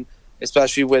run,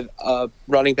 especially with a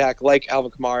running back like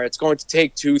Alvin Kamara. It's going to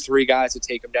take 2-3 guys to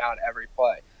take him down every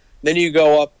play. Then you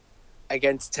go up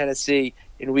against Tennessee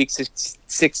in Week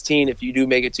 16 if you do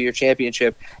make it to your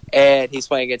championship, and he's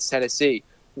playing against Tennessee,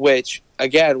 which,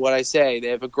 again, what I say, they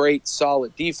have a great,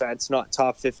 solid defense, not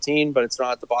top 15, but it's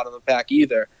not at the bottom of the pack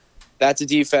either. That's a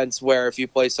defense where if you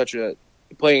play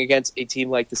playing against a team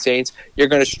like the Saints, you're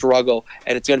going to struggle,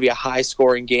 and it's going to be a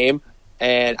high-scoring game.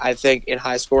 And I think in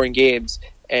high-scoring games,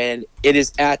 and it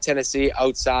is at Tennessee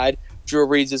outside, Drew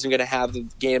Brees isn't going to have the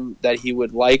game that he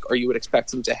would like or you would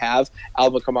expect him to have.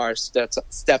 Alvin Kamara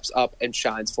steps up and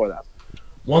shines for them.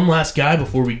 One last guy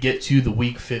before we get to the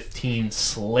Week 15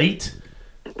 slate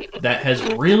that has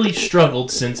really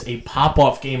struggled since a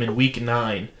pop-off game in Week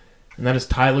 9, and that is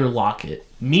Tyler Lockett.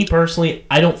 Me personally,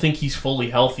 I don't think he's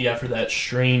fully healthy after that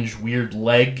strange, weird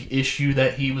leg issue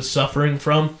that he was suffering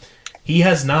from. He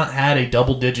has not had a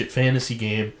double-digit fantasy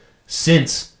game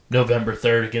since November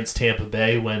 3rd against Tampa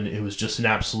Bay, when it was just an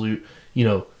absolute,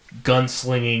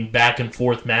 gunslinging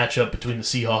back-and-forth matchup between the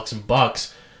Seahawks and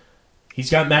Bucs. He's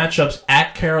got matchups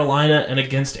at Carolina and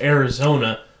against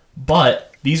Arizona,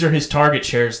 but These are his target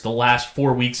shares the last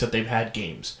 4 weeks that they've had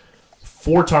games.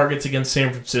 4 targets against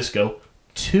San Francisco,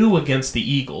 2 against the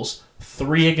Eagles,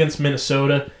 3 against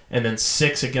Minnesota, and then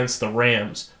 6 against the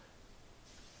Rams.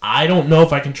 I don't know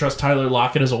if I can trust Tyler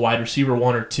Lockett as a wide receiver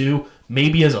 1 or 2,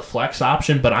 maybe as a flex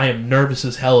option, but I am nervous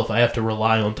as hell if I have to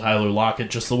rely on Tyler Lockett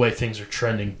just the way things are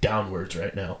trending downwards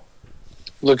right now.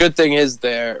 The good thing is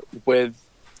there with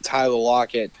Tyler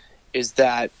Lockett is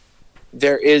that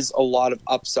there is a lot of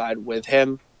upside with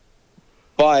him.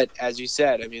 But as you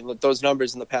said, I mean, look, those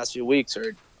numbers in the past few weeks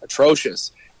are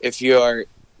atrocious if you're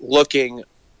looking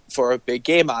for a big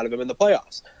game out of him in the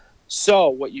playoffs. So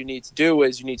what you need to do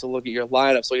is you need to look at your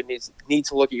lineup. So you need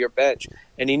to look at your bench.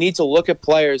 And you need to look at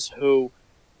players who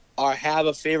have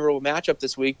a favorable matchup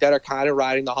this week that are kind of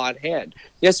riding the hot hand.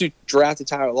 Yes, you drafted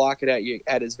Tyler Lockett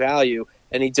at his value,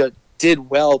 and he did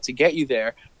well to get you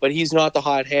there, but he's not the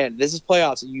hot hand. This is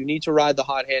playoffs. You need to ride the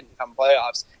hot hand and come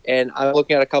playoffs. And I'm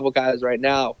looking at a couple guys right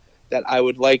now that I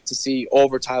would like to see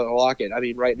over Tyler Lockett. I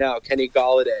mean, right now, Kenny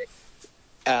Golladay,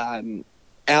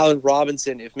 Allen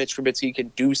Robinson, if Mitch Trubisky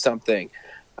can do something,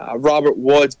 Robert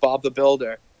Woods, Bob the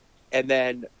Builder, and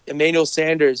then Emmanuel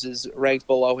Sanders is ranked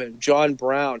below him, John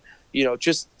Brown,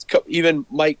 just even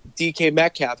Mike DK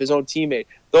Metcalf, his own teammate.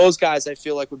 Those guys I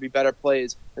feel like would be better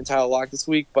plays than Tyler Lockett this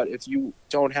week, but if you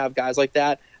don't have guys like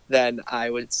that, then I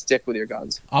would stick with your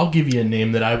guns. I'll give you a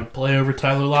name that I would play over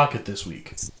Tyler Lockett this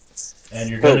week. And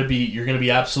you're gonna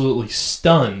be absolutely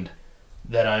stunned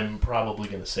that I'm probably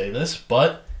gonna say this,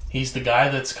 but he's the guy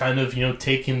that's kind of,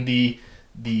 taken the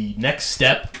next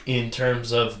step in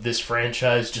terms of this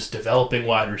franchise just developing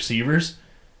wide receivers.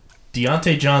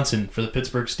 Deontay Johnson for the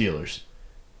Pittsburgh Steelers.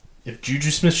 If Juju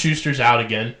Smith-Schuster's out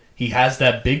again, he has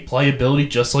that big playability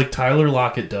just like Tyler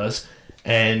Lockett does,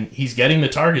 and he's getting the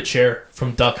target share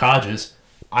from Duck Hodges.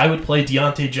 I would play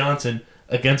Deontay Johnson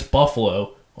against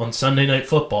Buffalo on Sunday Night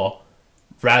Football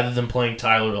rather than playing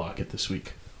Tyler Lockett this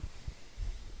week.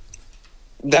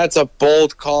 That's a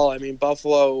bold call. I mean,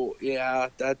 Buffalo's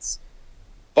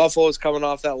coming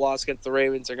off that loss against the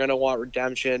Ravens. They're going to want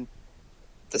redemption.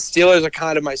 The Steelers are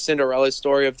kind of my Cinderella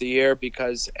story of the year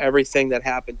because everything that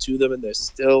happened to them and they're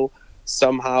still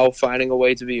somehow finding a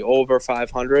way to be over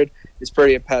 500 is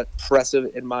pretty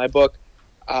impressive in my book.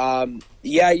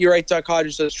 You're right. Duck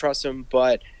Hodges does trust him,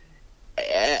 but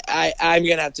I'm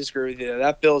going to have to disagree with you.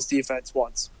 That Bills defense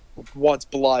wants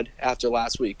blood after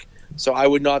last week. So I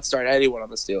would not start anyone on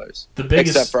the Steelers,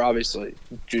 except for, obviously,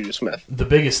 Juju Smith. The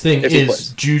biggest thing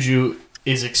is Juju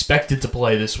is expected to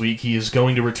play this week. He is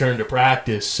going to return to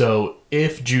practice. So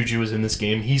if Juju is in this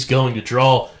game, he's going to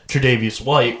draw Tre'Davious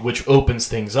White, which opens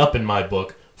things up in my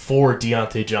book for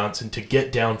Deontay Johnson to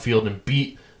get downfield and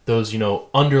beat those,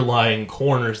 underlying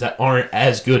corners that aren't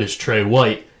as good as Trey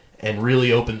White and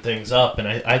really open things up. And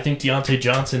I think Deontay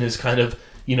Johnson is kind of,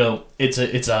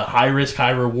 it's a high-risk,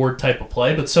 high-reward type of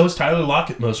play, but so is Tyler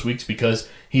Lockett most weeks because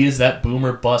he is that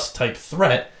boomer-bust type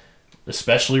threat,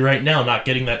 especially right now, not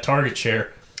getting that target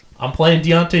share. I'm playing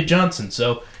Deontay Johnson,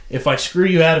 so if I screw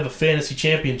you out of a fantasy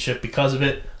championship because of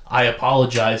it, I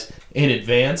apologize in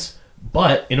advance.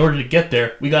 But in order to get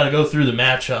there, we got to go through the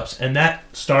matchups, and that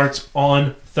starts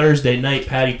on Thursday night.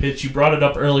 Patty Pitts, you brought it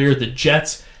up earlier, the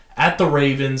Jets at the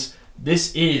Ravens.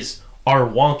 This is our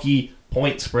wonky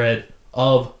point spread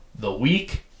of the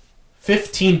week.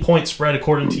 15-point spread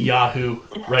according to Yahoo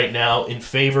right now in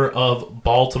favor of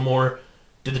Baltimore.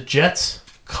 Do the Jets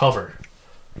cover?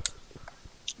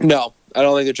 No, I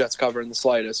don't think the Jets cover in the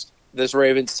slightest. This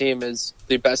Ravens team is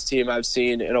the best team I've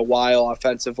seen in a while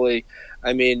offensively.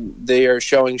 I mean, they are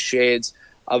showing shades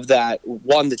of that,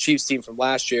 the Chiefs team from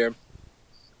last year,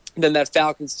 then that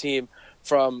Falcons team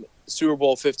from Super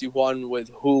Bowl 51 with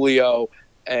Julio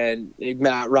and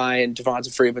Matt Ryan,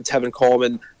 Devonta Freeman, Tevin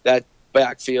Coleman, that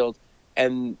backfield.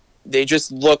 And they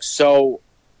just look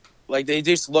like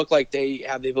they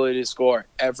have the ability to score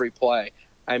every play.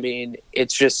 I mean,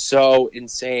 it's just so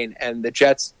insane. And the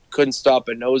Jets couldn't stop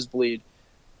a nosebleed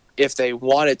if they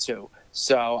wanted to.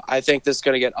 So I think this is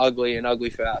going to get ugly and ugly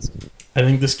fast. I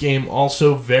think this game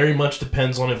also very much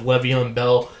depends on if Le'Veon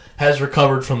Bell has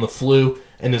recovered from the flu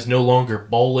and is no longer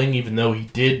bowling, even though he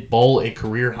did bowl a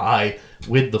career high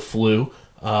with the flu.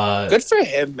 Good for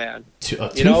him, man.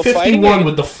 251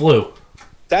 with the flu.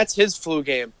 That's his flu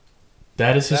game.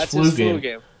 That is his flu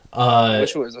game. I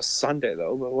wish it was a Sunday,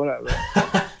 though, but whatever.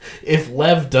 If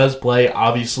Lev does play,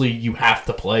 obviously you have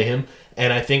to play him.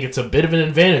 And I think it's a bit of an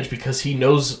advantage because he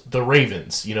knows the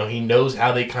Ravens. He knows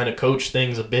how they kind of coach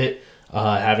things a bit,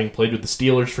 having played with the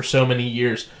Steelers for so many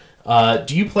years.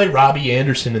 Do you play Robbie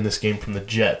Anderson in this game from the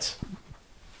Jets?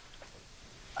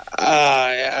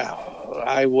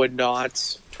 I would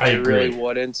not. I agree. Really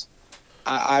wouldn't.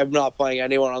 I'm not playing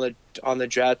anyone on the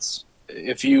Jets.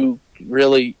 If you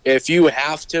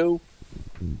have to,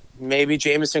 maybe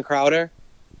Jamison Crowder.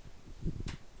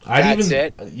 That's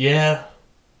it. Yeah.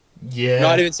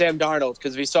 Not even Sam Darnold,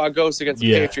 because if he saw a ghost against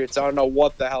the Patriots, I don't know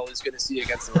what the hell he's going to see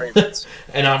against the Ravens.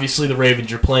 And obviously the Ravens,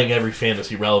 you're playing every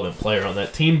fantasy relevant player on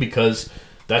that team because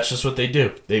that's just what they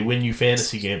do. They win you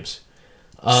fantasy games.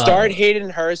 Start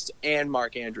Hayden Hurst and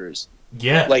Mark Andrews.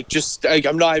 Yeah.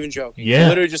 I'm not even joking. Yeah.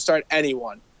 Literally just start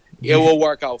anyone. It will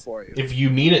work out for you. If you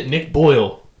mean it, Nick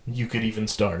Boyle, you could even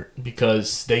start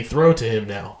because they throw to him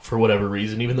now for whatever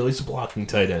reason, even though he's a blocking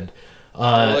tight end.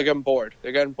 They're getting bored.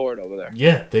 They're getting bored over there.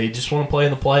 Yeah, they just want to play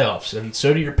in the playoffs. And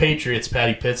so do your Patriots,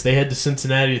 Patty Pitts. They head to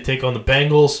Cincinnati to take on the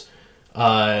Bengals,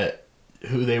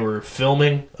 who they were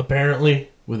filming, apparently,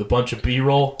 with a bunch of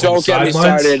B-roll. Don't get me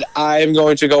started. I am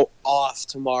going to go off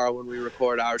tomorrow when we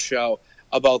record our show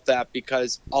about that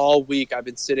because all week I've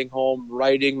been sitting home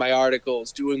writing my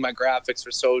articles, doing my graphics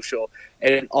for social,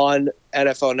 and on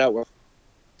NFL Network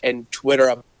and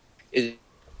Twitter is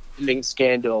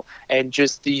scandal and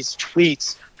just these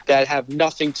tweets that have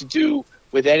nothing to do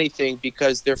with anything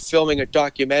because they're filming a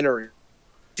documentary.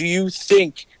 Do you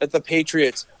think that the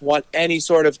Patriots want any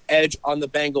sort of edge on the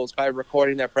Bengals by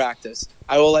recording their practice?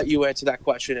 I will let you answer that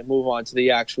question and move on to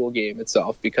the actual game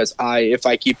itself because if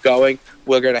I keep going,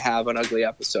 we're going to have an ugly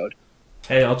episode.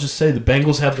 Hey, I'll just say the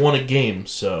Bengals have won a game,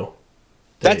 so...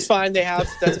 That's fine.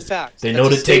 That's a fact. They know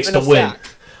what it takes to win.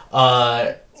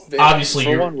 Obviously,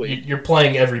 you're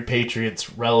playing every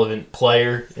Patriots relevant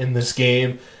player in this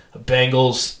game.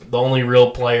 Bengals, the only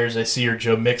real players I see are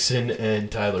Joe Mixon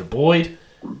and Tyler Boyd.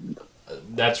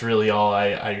 That's really all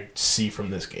I see from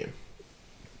this game.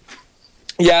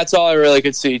 Yeah, that's all I really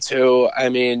could see, too. I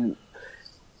mean,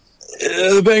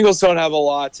 the Bengals don't have a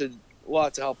lot to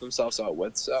help themselves out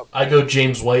with. So I go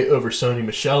James White over Sony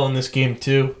Michel in this game,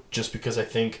 too, just because I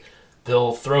think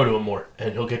they'll throw to him more,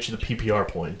 and he'll get you the PPR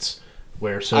points.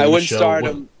 Where I wouldn't start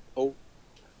him. Oh,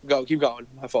 keep going.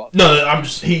 My fault. No,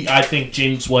 I think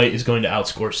James White is going to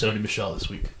outscore Sony Michel this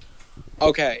week.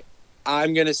 Okay,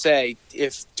 I'm gonna say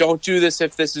don't do this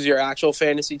if this is your actual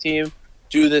fantasy team.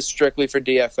 Do this strictly for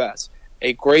DFS.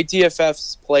 A great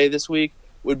DFS play this week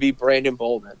would be Brandon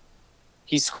Bolden.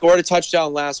 He scored a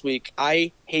touchdown last week.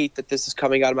 I hate that this is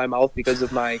coming out of my mouth because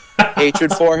of my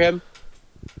hatred for him,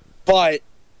 but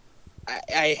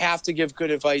I have to give good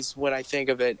advice when I think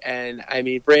of it. And, I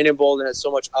mean, Brandon Bolden has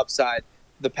so much upside.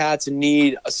 The Pats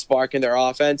need a spark in their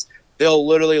offense. They'll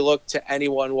literally look to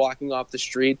anyone walking off the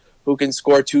street who can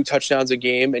score 2 touchdowns a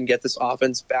game and get this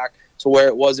offense back to where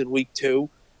it was in week 2.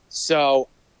 So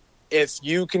if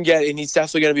you can get – and he's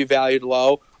definitely going to be valued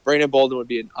low, Brandon Bolden would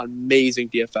be an amazing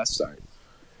DFS start.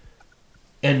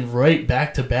 And right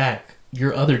back-to-back,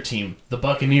 your other team, the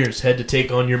Buccaneers, had to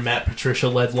take on your Matt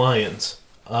Patricia-led Lions.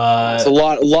 It's a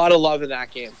lot of love in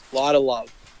that game. A lot of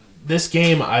love. This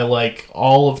game, I like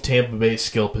all of Tampa Bay's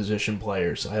skill position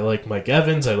players. I like Mike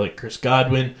Evans. I like Chris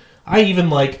Godwin. I even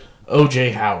like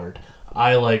O.J. Howard.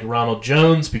 I like Ronald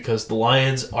Jones because the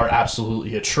Lions are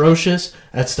absolutely atrocious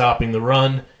at stopping the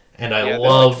run. And I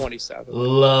love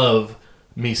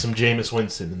me some Jameis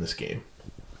Winston in this game.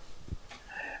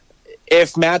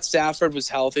 If Matt Stafford was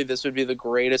healthy, this would be the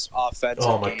greatest offensive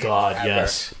game. Oh, my God, ever.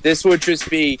 yes. This would just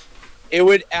be... It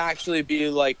would actually be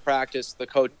like practice. The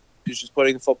coach is just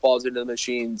putting footballs into the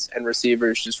machines and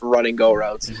receivers just running go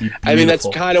routes. I mean, that's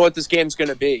kind of what this game's going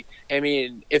to be. I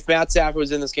mean, if Matt Stafford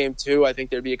was in this game too, I think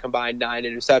there'd be a combined 9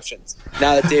 interceptions.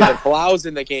 Now that David Blau's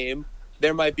in the game,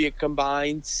 there might be a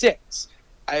combined 6.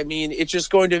 I mean, it's just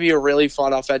going to be a really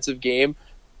fun offensive game.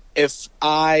 If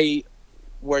I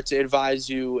were to advise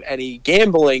you any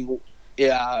gambling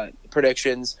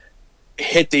predictions,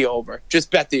 hit the over. Just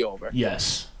bet the over.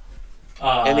 Yes.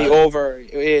 And the over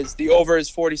is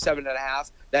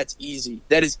 47.5. That's easy.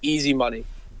 That is easy money.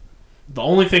 The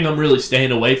only thing I'm really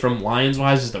staying away from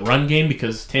Lions-wise is the run game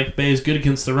because Tampa Bay is good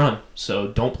against the run. So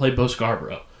don't play Bo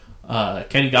Scarborough.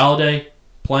 Kenny Golladay,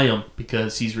 play him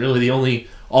because he's really the only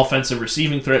offensive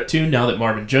receiving threat too now that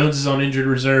Marvin Jones is on injured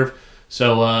reserve.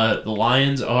 So the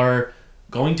Lions are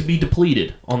going to be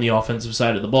depleted on the offensive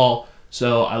side of the ball.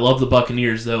 So I love the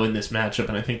Buccaneers, though, in this matchup,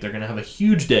 and I think they're going to have a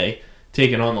huge day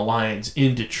taking on the Lions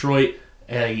in Detroit.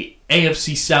 A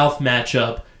AFC South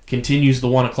matchup continues the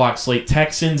 1 o'clock slate.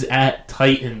 Texans at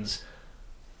Titans.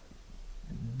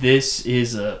 This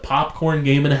is a popcorn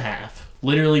game and a half.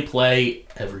 Literally play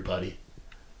everybody.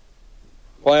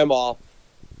 Play them all.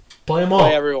 Play them all.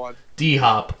 Play everyone.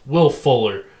 D-Hop, Will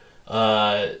Fuller,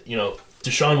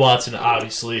 Deshaun Watson,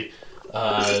 obviously.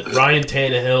 Ryan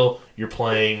Tannehill, you're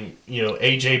playing,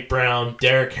 A.J. Brown,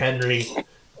 Derrick Henry,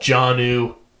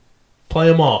 Jonnu. Play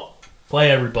them all. Play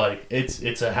everybody.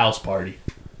 It's a house party.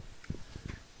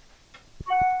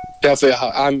 Definitely,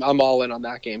 I'm all in on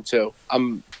that game too.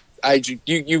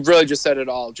 You really just said it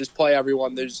all. Just play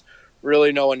everyone. There's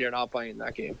really no one you're not playing in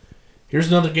that game. Here's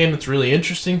another game that's really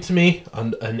interesting to me: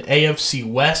 an AFC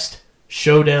West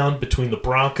showdown between the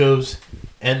Broncos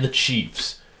and the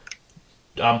Chiefs.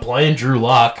 I'm playing Drew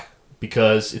Lock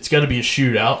because it's going to be a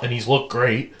shootout, and he's looked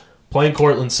great. Playing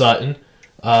Cortland Sutton.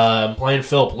 I'm playing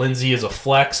Phillip Lindsay as a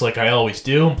flex like I always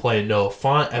do. I'm playing Noah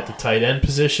Fant at the tight end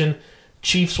position.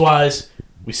 Chiefs-wise,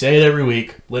 we say it every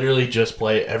week, literally just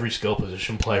play every skill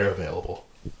position player available.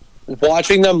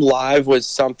 Watching them live was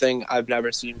something I've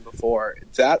never seen before.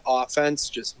 That offense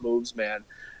just moves, man.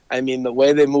 I mean, the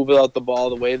way they move without the ball,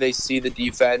 the way they see the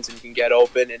defense and can get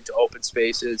open into open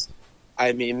spaces.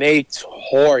 I mean, they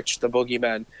torch the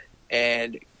boogeymen.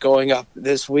 And going up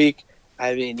this week,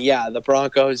 I mean, yeah, the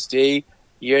Broncos D,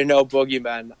 you're no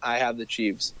boogeyman. I have the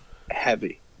Chiefs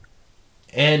heavy.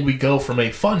 And we go from a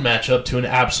fun matchup to an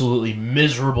absolutely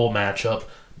miserable matchup.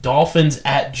 Dolphins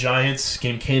at Giants. This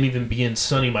game can't even be in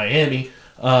sunny Miami.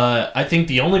 I think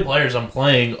the only players I'm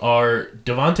playing are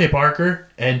Devontae Parker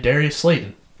and Darius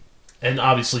Slayton. And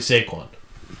obviously Saquon.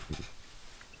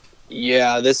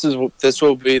 Yeah, this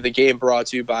will be the game brought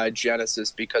to you by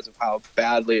Genesis because of how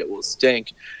badly it will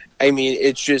stink. I mean,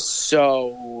 it's just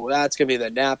so... That's going to be the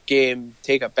nap game.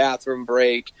 Take a bathroom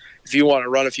break. If you want to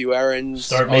run a few errands...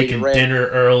 Start making dinner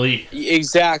early.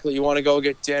 Exactly. You want to go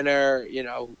get dinner,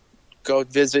 go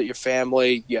visit your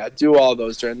family. Yeah, do all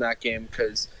those during that game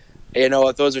because, you know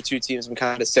what, those are two teams I'm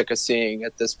kind of sick of seeing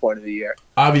at this point of the year.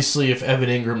 Obviously, if Evan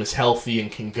Ingram is healthy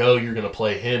and can go, you're going to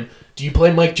play him. Do you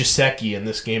play Mike Gesicki in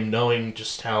this game knowing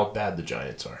just how bad the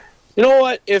Giants are? You know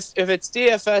what? If it's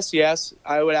DFS, yes,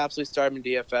 I would absolutely start him in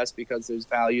DFS because there's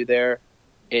value there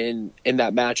in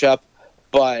that matchup.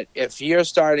 But if you're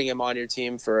starting him on your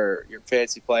team for your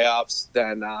fantasy playoffs,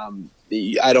 then I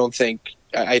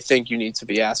think you need to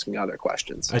be asking other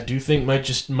questions. I do think Mike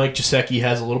Gesicki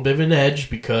has a little bit of an edge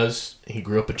because he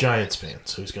grew up a Giants fan,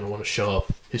 so he's going to want to show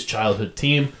up his childhood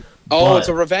team. Oh, it's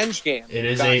a revenge game. It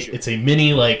is it's a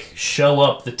mini show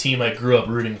up the team I grew up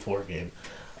rooting for game.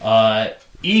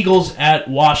 Eagles at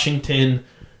Washington.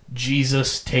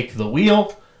 Jesus, take the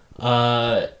wheel.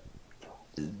 The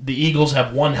Eagles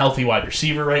have one healthy wide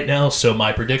receiver right now, so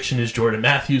my prediction is Jordan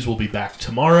Matthews will be back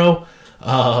tomorrow.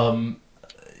 Miles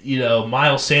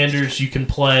Sanders you can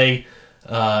play.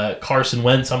 Carson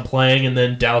Wentz I'm playing, and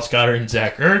then Dallas Goedert and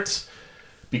Zach Ertz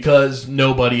because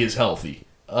nobody is healthy.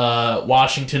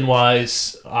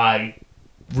 Washington-wise, I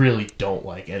really don't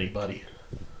like anybody.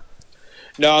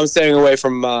 No, I'm staying away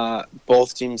from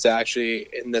both teams, actually,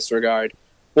 in this regard.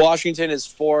 Washington is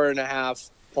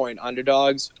 4.5-point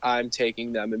underdogs. I'm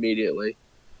taking them immediately.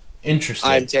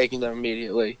 Interesting. I'm taking them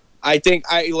immediately. I think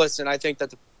that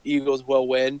the Eagles will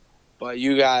win, but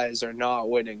you guys are not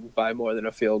winning by more than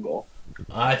a field goal.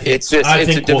 It's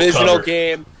a divisional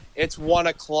game. It's 1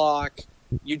 o'clock.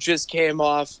 You just came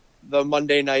off the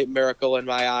Monday night miracle in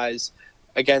my eyes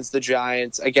against the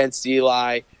Giants, against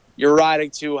Eli. You're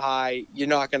riding too high. You're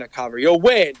not going to cover. You'll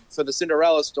win for the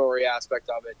Cinderella story aspect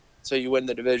of it, so you win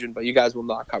the division, but you guys will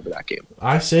not cover that game.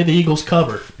 I say the Eagles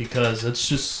cover because it's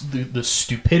just the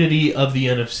stupidity of the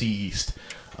NFC East.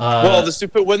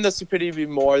 Wouldn't the stupidity be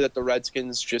more that the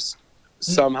Redskins just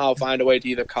somehow find a way to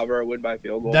either cover or win by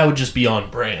field goal? That would just be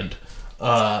on brand.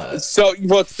 What's on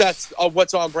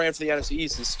brand for the NFC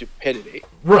East is stupidity.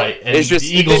 Right, and it's just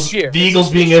the Eagles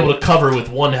being able to cover with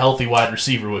one healthy wide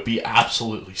receiver would be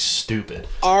absolutely stupid.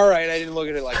 All right, I didn't look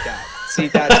at it like that. See,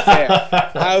 that's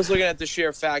fair. I was looking at the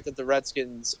sheer fact that the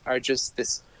Redskins are just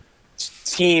this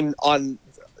team on.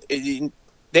 They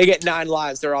get 9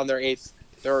 lives. They're on their 8th.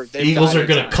 The Eagles are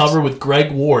going to cover with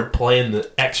Greg Ward playing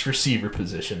the X receiver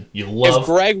position. You love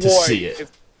to see it.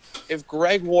 If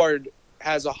Greg Ward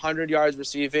has 100 yards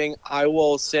receiving, I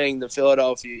will sing the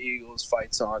Philadelphia Eagles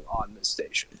fight song on this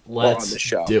station or on the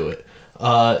show. Do it.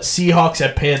 Seahawks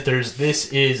at Panthers.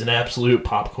 This is an absolute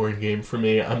popcorn game for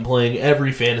me. I'm playing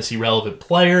every fantasy relevant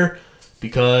player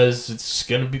because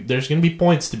there's gonna be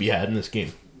points to be had in this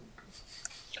game.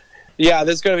 Yeah,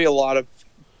 there's gonna be a lot of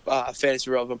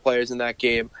fantasy relevant players in that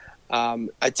game.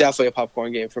 Definitely a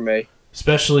popcorn game for me.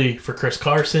 Especially for Chris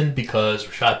Carson because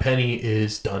Rashad Penny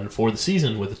is done for the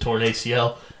season with a torn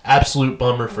ACL. Absolute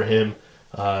bummer for him.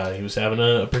 He was having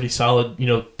a pretty solid,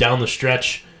 down the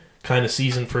stretch kind of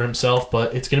season for himself,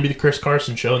 but it's going to be the Chris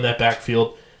Carson show in that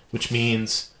backfield, which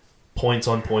means points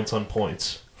on points on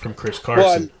points from Chris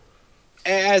Carson. Well,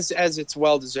 as it's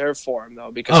well deserved for him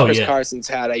though, because Chris Carson's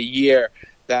had a year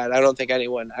that I don't think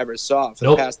anyone ever saw. For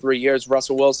the past 3 years,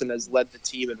 Russell Wilson has led the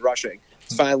team in rushing.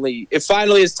 It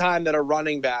finally is time that a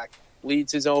running back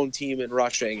leads his own team in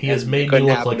rushing. He has made me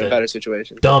look like a better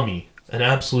situation. Dummy, an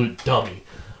absolute dummy.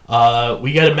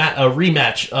 We got a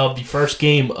rematch of the first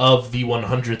game of the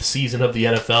 100th season of the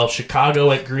NFL.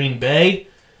 Chicago at Green Bay.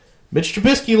 Mitch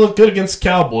Trubisky looked good against the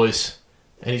Cowboys,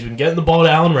 and he's been getting the ball to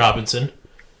Allen Robinson.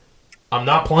 I'm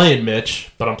not playing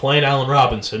Mitch, but I'm playing Allen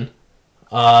Robinson.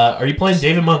 Are you playing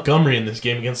David Montgomery in this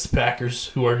game against the Packers,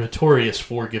 who are notorious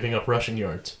for giving up rushing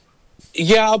yards?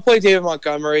 Yeah, I'll play David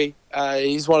Montgomery.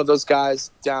 He's one of those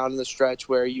guys down in the stretch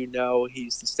where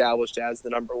he's established as the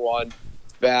number one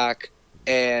back,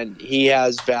 and he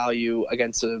has value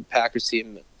against a Packers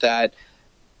team that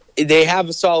they have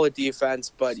a solid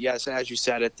defense, but yes, as you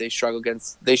said they struggle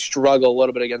a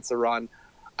little bit against the run.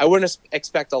 I wouldn't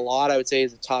expect a lot. I would say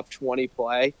he's a top 20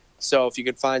 play. So if you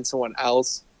could find someone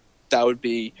else, that would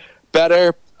be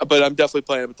better, but I'm definitely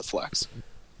playing with the flex.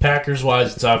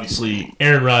 Packers-wise, it's obviously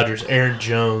Aaron Rodgers, Aaron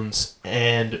Jones,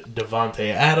 and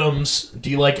Davante Adams. Do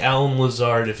you like Allen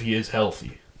Lazard if he is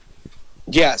healthy?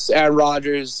 Yes, Aaron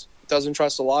Rodgers doesn't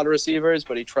trust a lot of receivers,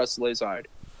 but he trusts Lazard.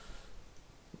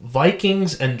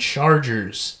 Vikings and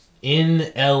Chargers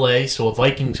in LA, so a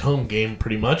Vikings home game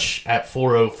pretty much at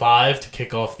 4:05 to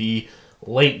kick off the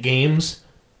late games.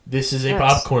 This is a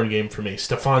popcorn game for me.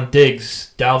 Stephon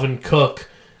Diggs, Dalvin Cook,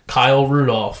 Kyle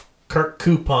Rudolph, Kirk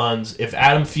Coupons. If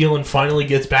Adam Thielen finally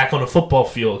gets back on a football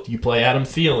field, you play Adam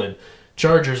Thielen.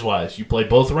 Chargers-wise, you play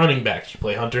both running backs. You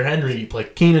play Hunter Henry. You play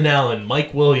Keenan Allen,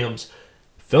 Mike Williams,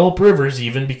 Phillip Rivers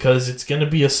even, because it's going to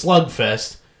be a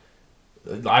slugfest.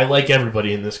 I like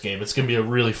everybody in this game. It's going to be a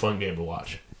really fun game to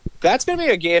watch. That's going to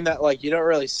be a game that you don't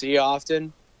really see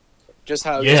often, just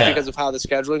because of how the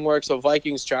scheduling works. So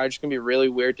Vikings Chargers can be really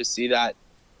weird to see that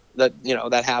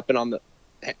happen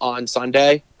on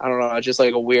Sunday. I don't know, it's just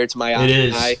a weird to my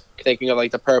eye thinking of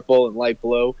the purple and light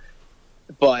blue.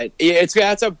 But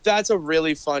that's a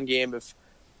really fun game if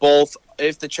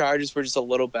the Chargers were just a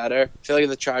little better. I feel like if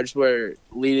the Chargers were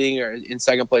leading or in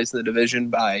second place in the division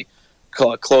by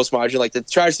a close margin, like the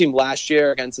Chargers team last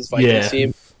year against this Vikings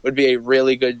team, would be a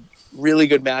really good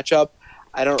matchup.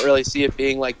 I don't really see it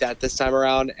being like that this time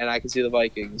around, and I can see the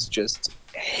Vikings just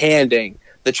handing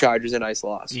the Chargers a nice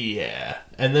loss. Yeah.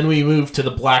 And then we move to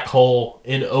the black hole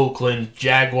in Oakland,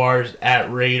 Jaguars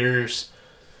at Raiders.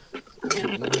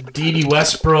 Dede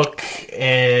Westbrook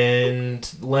and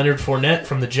Leonard Fournette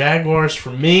from the Jaguars.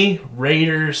 For me,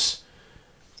 Raiders,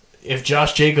 if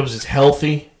Josh Jacobs is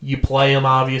healthy, you play him,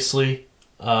 obviously.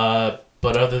 But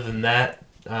other than that,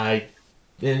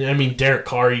 Derek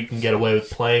Carr you can get away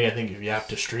with playing. I think if you have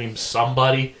to stream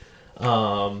somebody.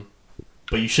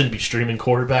 But you shouldn't be streaming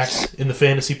quarterbacks in the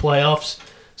fantasy playoffs.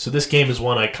 So this game is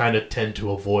one I kind of tend to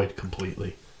avoid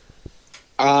completely.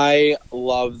 I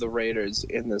love the Raiders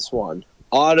in this one.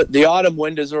 The autumn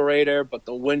wind is a Raider, but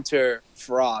the winter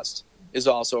frost is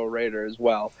also a Raider as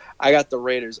well. I got the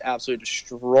Raiders absolutely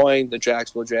destroying the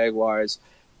Jacksonville Jaguars.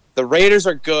 The Raiders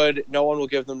are good. No one will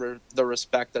give them the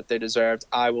respect that they deserved.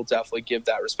 I will definitely give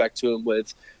that respect to them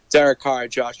with Derek Carr,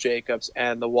 Josh Jacobs,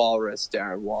 and the Walrus,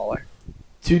 Darren Waller.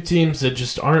 Two teams that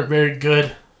just aren't very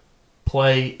good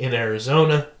play in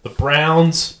Arizona, the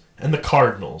Browns and the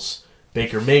Cardinals.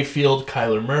 Baker Mayfield,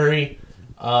 Kyler Murray.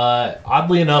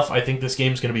 Oddly enough, I think this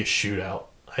game's going to be a shootout.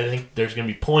 I think there's going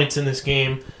to be points in this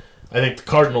game. I think the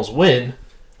Cardinals win,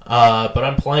 but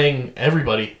I'm playing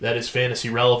everybody that is fantasy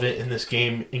relevant in this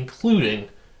game, including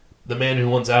the man who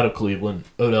wants out of Cleveland,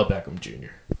 Odell Beckham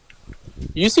Jr.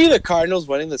 You see the Cardinals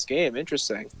winning this game.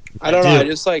 Interesting. I don't know.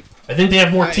 I think they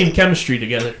have more team chemistry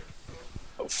together.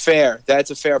 Fair.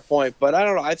 That's a fair point. But I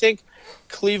don't know. I think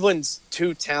Cleveland's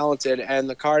too talented, and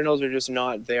the Cardinals are just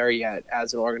not there yet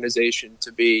as an organization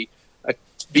to be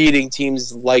beating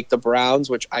teams like the Browns,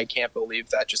 which I can't believe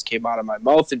that just came out of my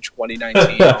mouth in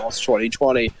 2019, almost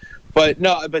 2020. But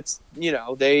no,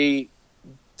 they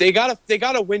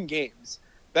gotta win games.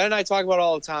 Ben and I talk about it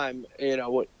all the time.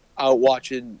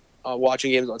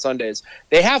 Watching games on Sundays,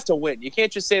 they have to win. You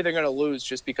can't just say they're going to lose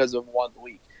just because of 1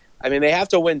 week. I mean, they have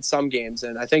to win some games,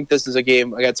 and I think this is a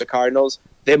game against the Cardinals.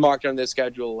 They marked on their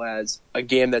schedule as a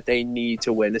game that they need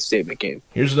to win, a statement game.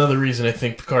 Here's another reason I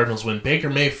think the Cardinals win. Baker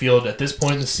Mayfield, at this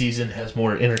point in the season, has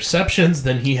more interceptions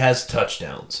than he has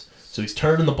touchdowns. So he's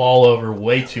turning the ball over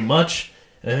way too much,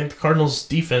 and I think the Cardinals'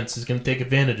 defense is going to take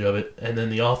advantage of it, and then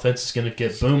the offense is going to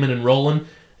get booming and rolling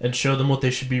and show them what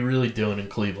they should be really doing in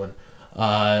Cleveland.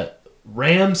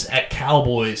 Rams at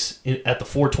Cowboys at the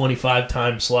 4:25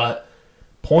 time slot.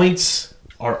 Points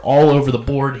are all over the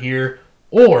board here,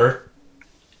 or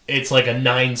it's like a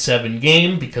 9-7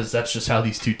 game because that's just how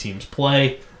these two teams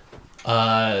play.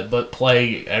 But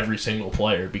play every single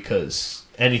player because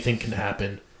anything can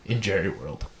happen in Jerry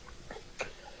World.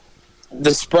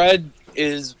 The spread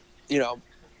is,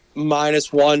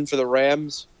 -1 for the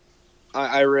Rams.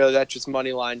 I really, that's just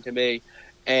money line to me.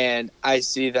 And I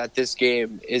see that this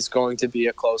game is going to be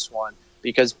a close one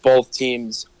because both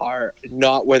teams are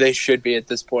not where they should be at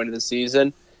this point of the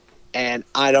season. And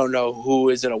I don't know who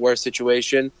is in a worse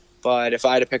situation, but if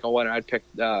I had to pick a winner, I'd pick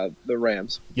the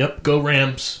Rams. Yep, go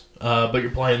Rams. But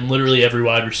you're playing literally every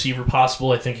wide receiver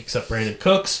possible, I think, except Brandon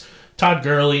Cooks, Todd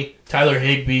Gurley, Tyler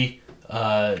Higbee,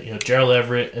 Gerald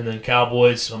Everett, and then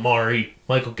Cowboys, Amari,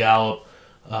 Michael Gallup,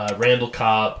 Randall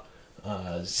Cobb,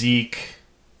 Zeke,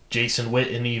 Jason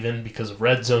Witten even because of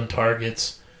red zone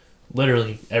targets.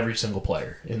 Literally every single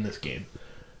player in this game.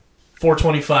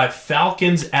 425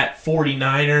 Falcons at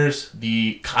 49ers,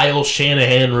 the Kyle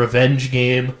Shanahan revenge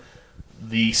game.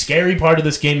 The scary part of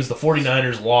this game is the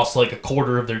 49ers lost like a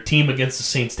quarter of their team against the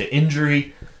Saints to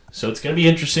injury. So it's going to be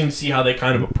interesting to see how they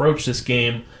kind of approach this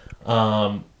game.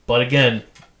 But again,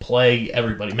 play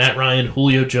everybody. Matt Ryan,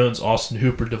 Julio Jones, Austin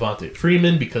Hooper, Devontae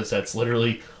Freeman, because that's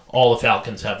literally all the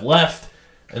Falcons have left.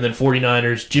 And then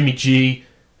 49ers, Jimmy G,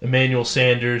 Emmanuel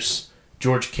Sanders,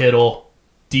 George Kittle,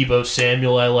 Deebo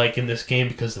Samuel I like in this game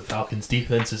because the Falcons'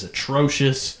 defense is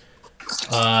atrocious.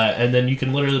 And then you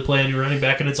can literally play on your running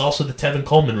back, and it's also the Tevin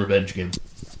Coleman revenge game.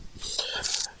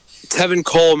 Tevin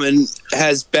Coleman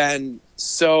has been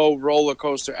so roller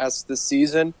coaster-esque this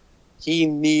season. He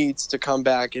needs to come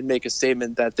back and make a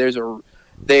statement that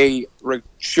they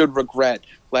should regret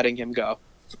letting him go.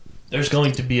 There's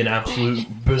going to be an absolute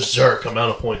berserk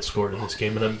amount of points scored in this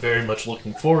game, and I'm very much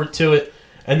looking forward to it.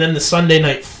 And then the Sunday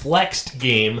night flexed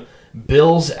game,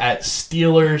 Bills at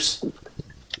Steelers.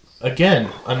 Again,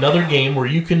 another game where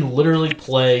you can literally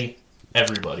play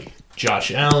everybody.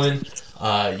 Josh Allen,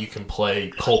 you can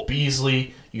play Cole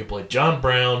Beasley, you can play John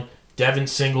Brown, Devin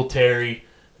Singletary.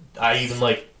 I even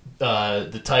like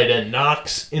the tight end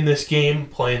Knox in this game,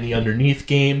 playing the underneath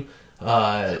game.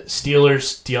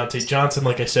 Steelers, Deontay Johnson,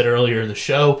 like I said earlier in the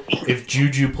show. If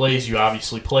Juju plays, you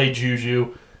obviously play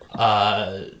Juju.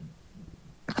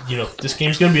 This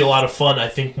game's going to be a lot of fun. I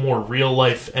think more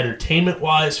real-life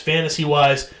entertainment-wise,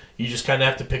 fantasy-wise, you just kind of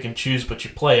have to pick and choose, but you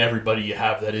play everybody you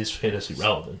have that is fantasy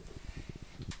relevant.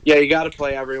 Yeah, you got to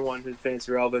play everyone who's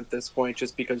fantasy relevant at this point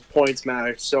just because points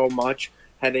matter so much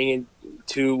heading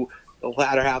into the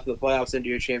latter half of the playoffs into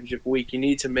your championship week. You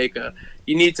need to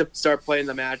start playing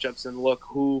the matchups and look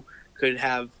who could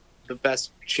have the best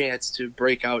chance to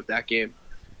break out that game.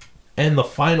 And the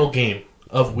final game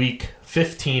of Week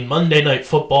 15, Monday Night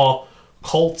Football,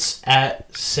 Colts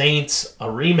at Saints, a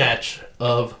rematch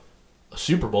of a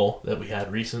Super Bowl that we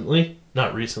had recently.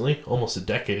 Not recently, almost a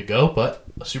decade ago, but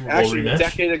a Super Bowl rematch. A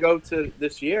decade ago to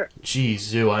this year. Jeez,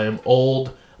 Zoo, I am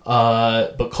old.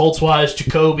 But Colts-wise,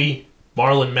 Jacoby,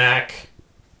 Marlon Mack,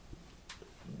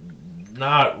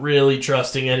 not really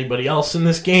trusting anybody else in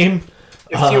this game.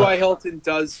 If T.Y. Hilton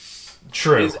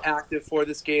True. is active for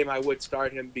this game, I would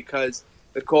start him because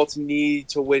the Colts need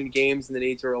to win games and they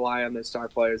need to rely on their star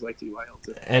players like T.Y.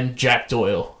 Hilton. And Jack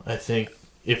Doyle, I think,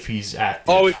 if he's active.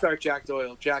 Always start Jack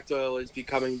Doyle. Jack Doyle is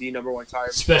becoming the number one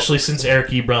target. Especially since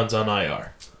Eric Ebron's on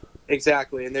IR.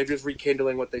 Exactly, and they're just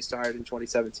rekindling what they started in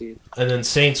 2017. And then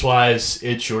Saints-wise,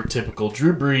 it's your typical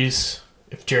Drew Brees.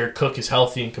 If Jared Cook is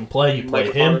healthy and can play, you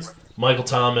play Michael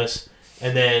Thomas.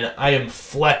 And then I am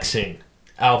flexing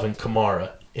Alvin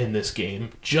Kamara in this game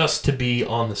just to be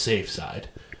on the safe side.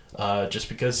 Just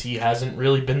because he hasn't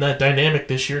really been that dynamic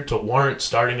this year to warrant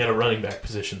starting at a running back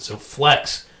position. So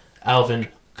flex Alvin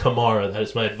Kamara. That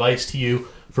is my advice to you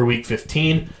for Week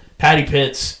 15. Patty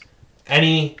Pitts,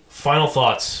 any final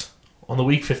thoughts on the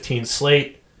Week 15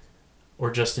 slate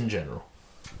or just in general?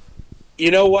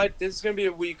 You know what? This is going to be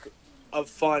a week of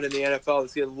fun in the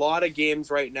NFL. There's a lot of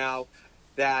games right now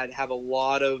that have a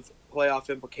lot of playoff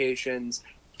implications,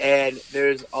 and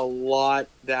there's a lot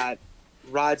that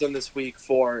rides on this week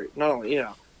for not only,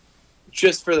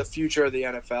 just for the future of the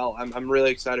NFL. I'm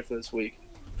really excited for this week.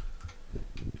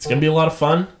 It's going to be a lot of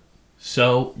fun,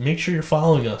 so make sure you're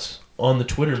following us on the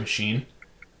Twitter machine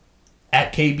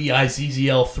at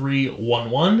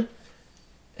KBIZZL311,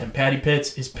 and Patty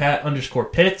Pitts is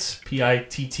Pat_Pitts,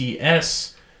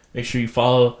 Pitts. Make sure you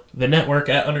follow the network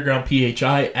at Underground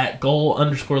PHI, at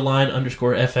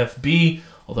goal_line_FFB,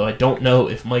 although I don't know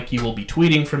if Mikey will be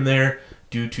tweeting from there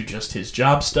due to just his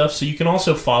job stuff. So you can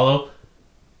also follow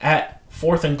at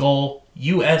 4th and Goal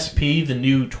USP, the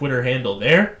new Twitter handle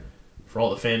there, for all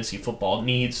the fantasy football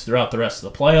needs throughout the rest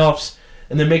of the playoffs.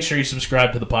 And then make sure you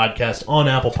subscribe to the podcast on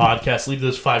Apple Podcasts. Leave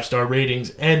those 5-star ratings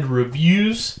and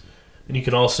reviews. And you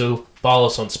can also follow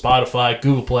us on Spotify,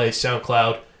 Google Play,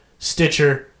 SoundCloud,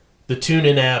 Stitcher, the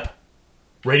TuneIn app,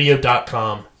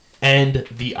 radio.com, and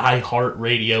the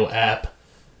iHeartRadio app.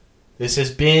 This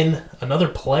has been another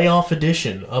playoff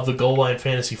edition of the Goal Line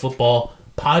Fantasy Football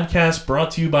Podcast,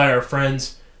 brought to you by our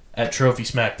friends at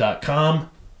TrophySmack.com.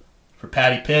 For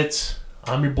Patty Pitts,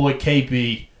 I'm your boy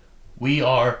KB. We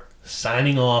are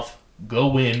signing off. Go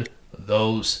win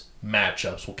those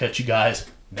matchups. We'll catch you guys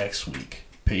next week.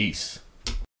 Peace.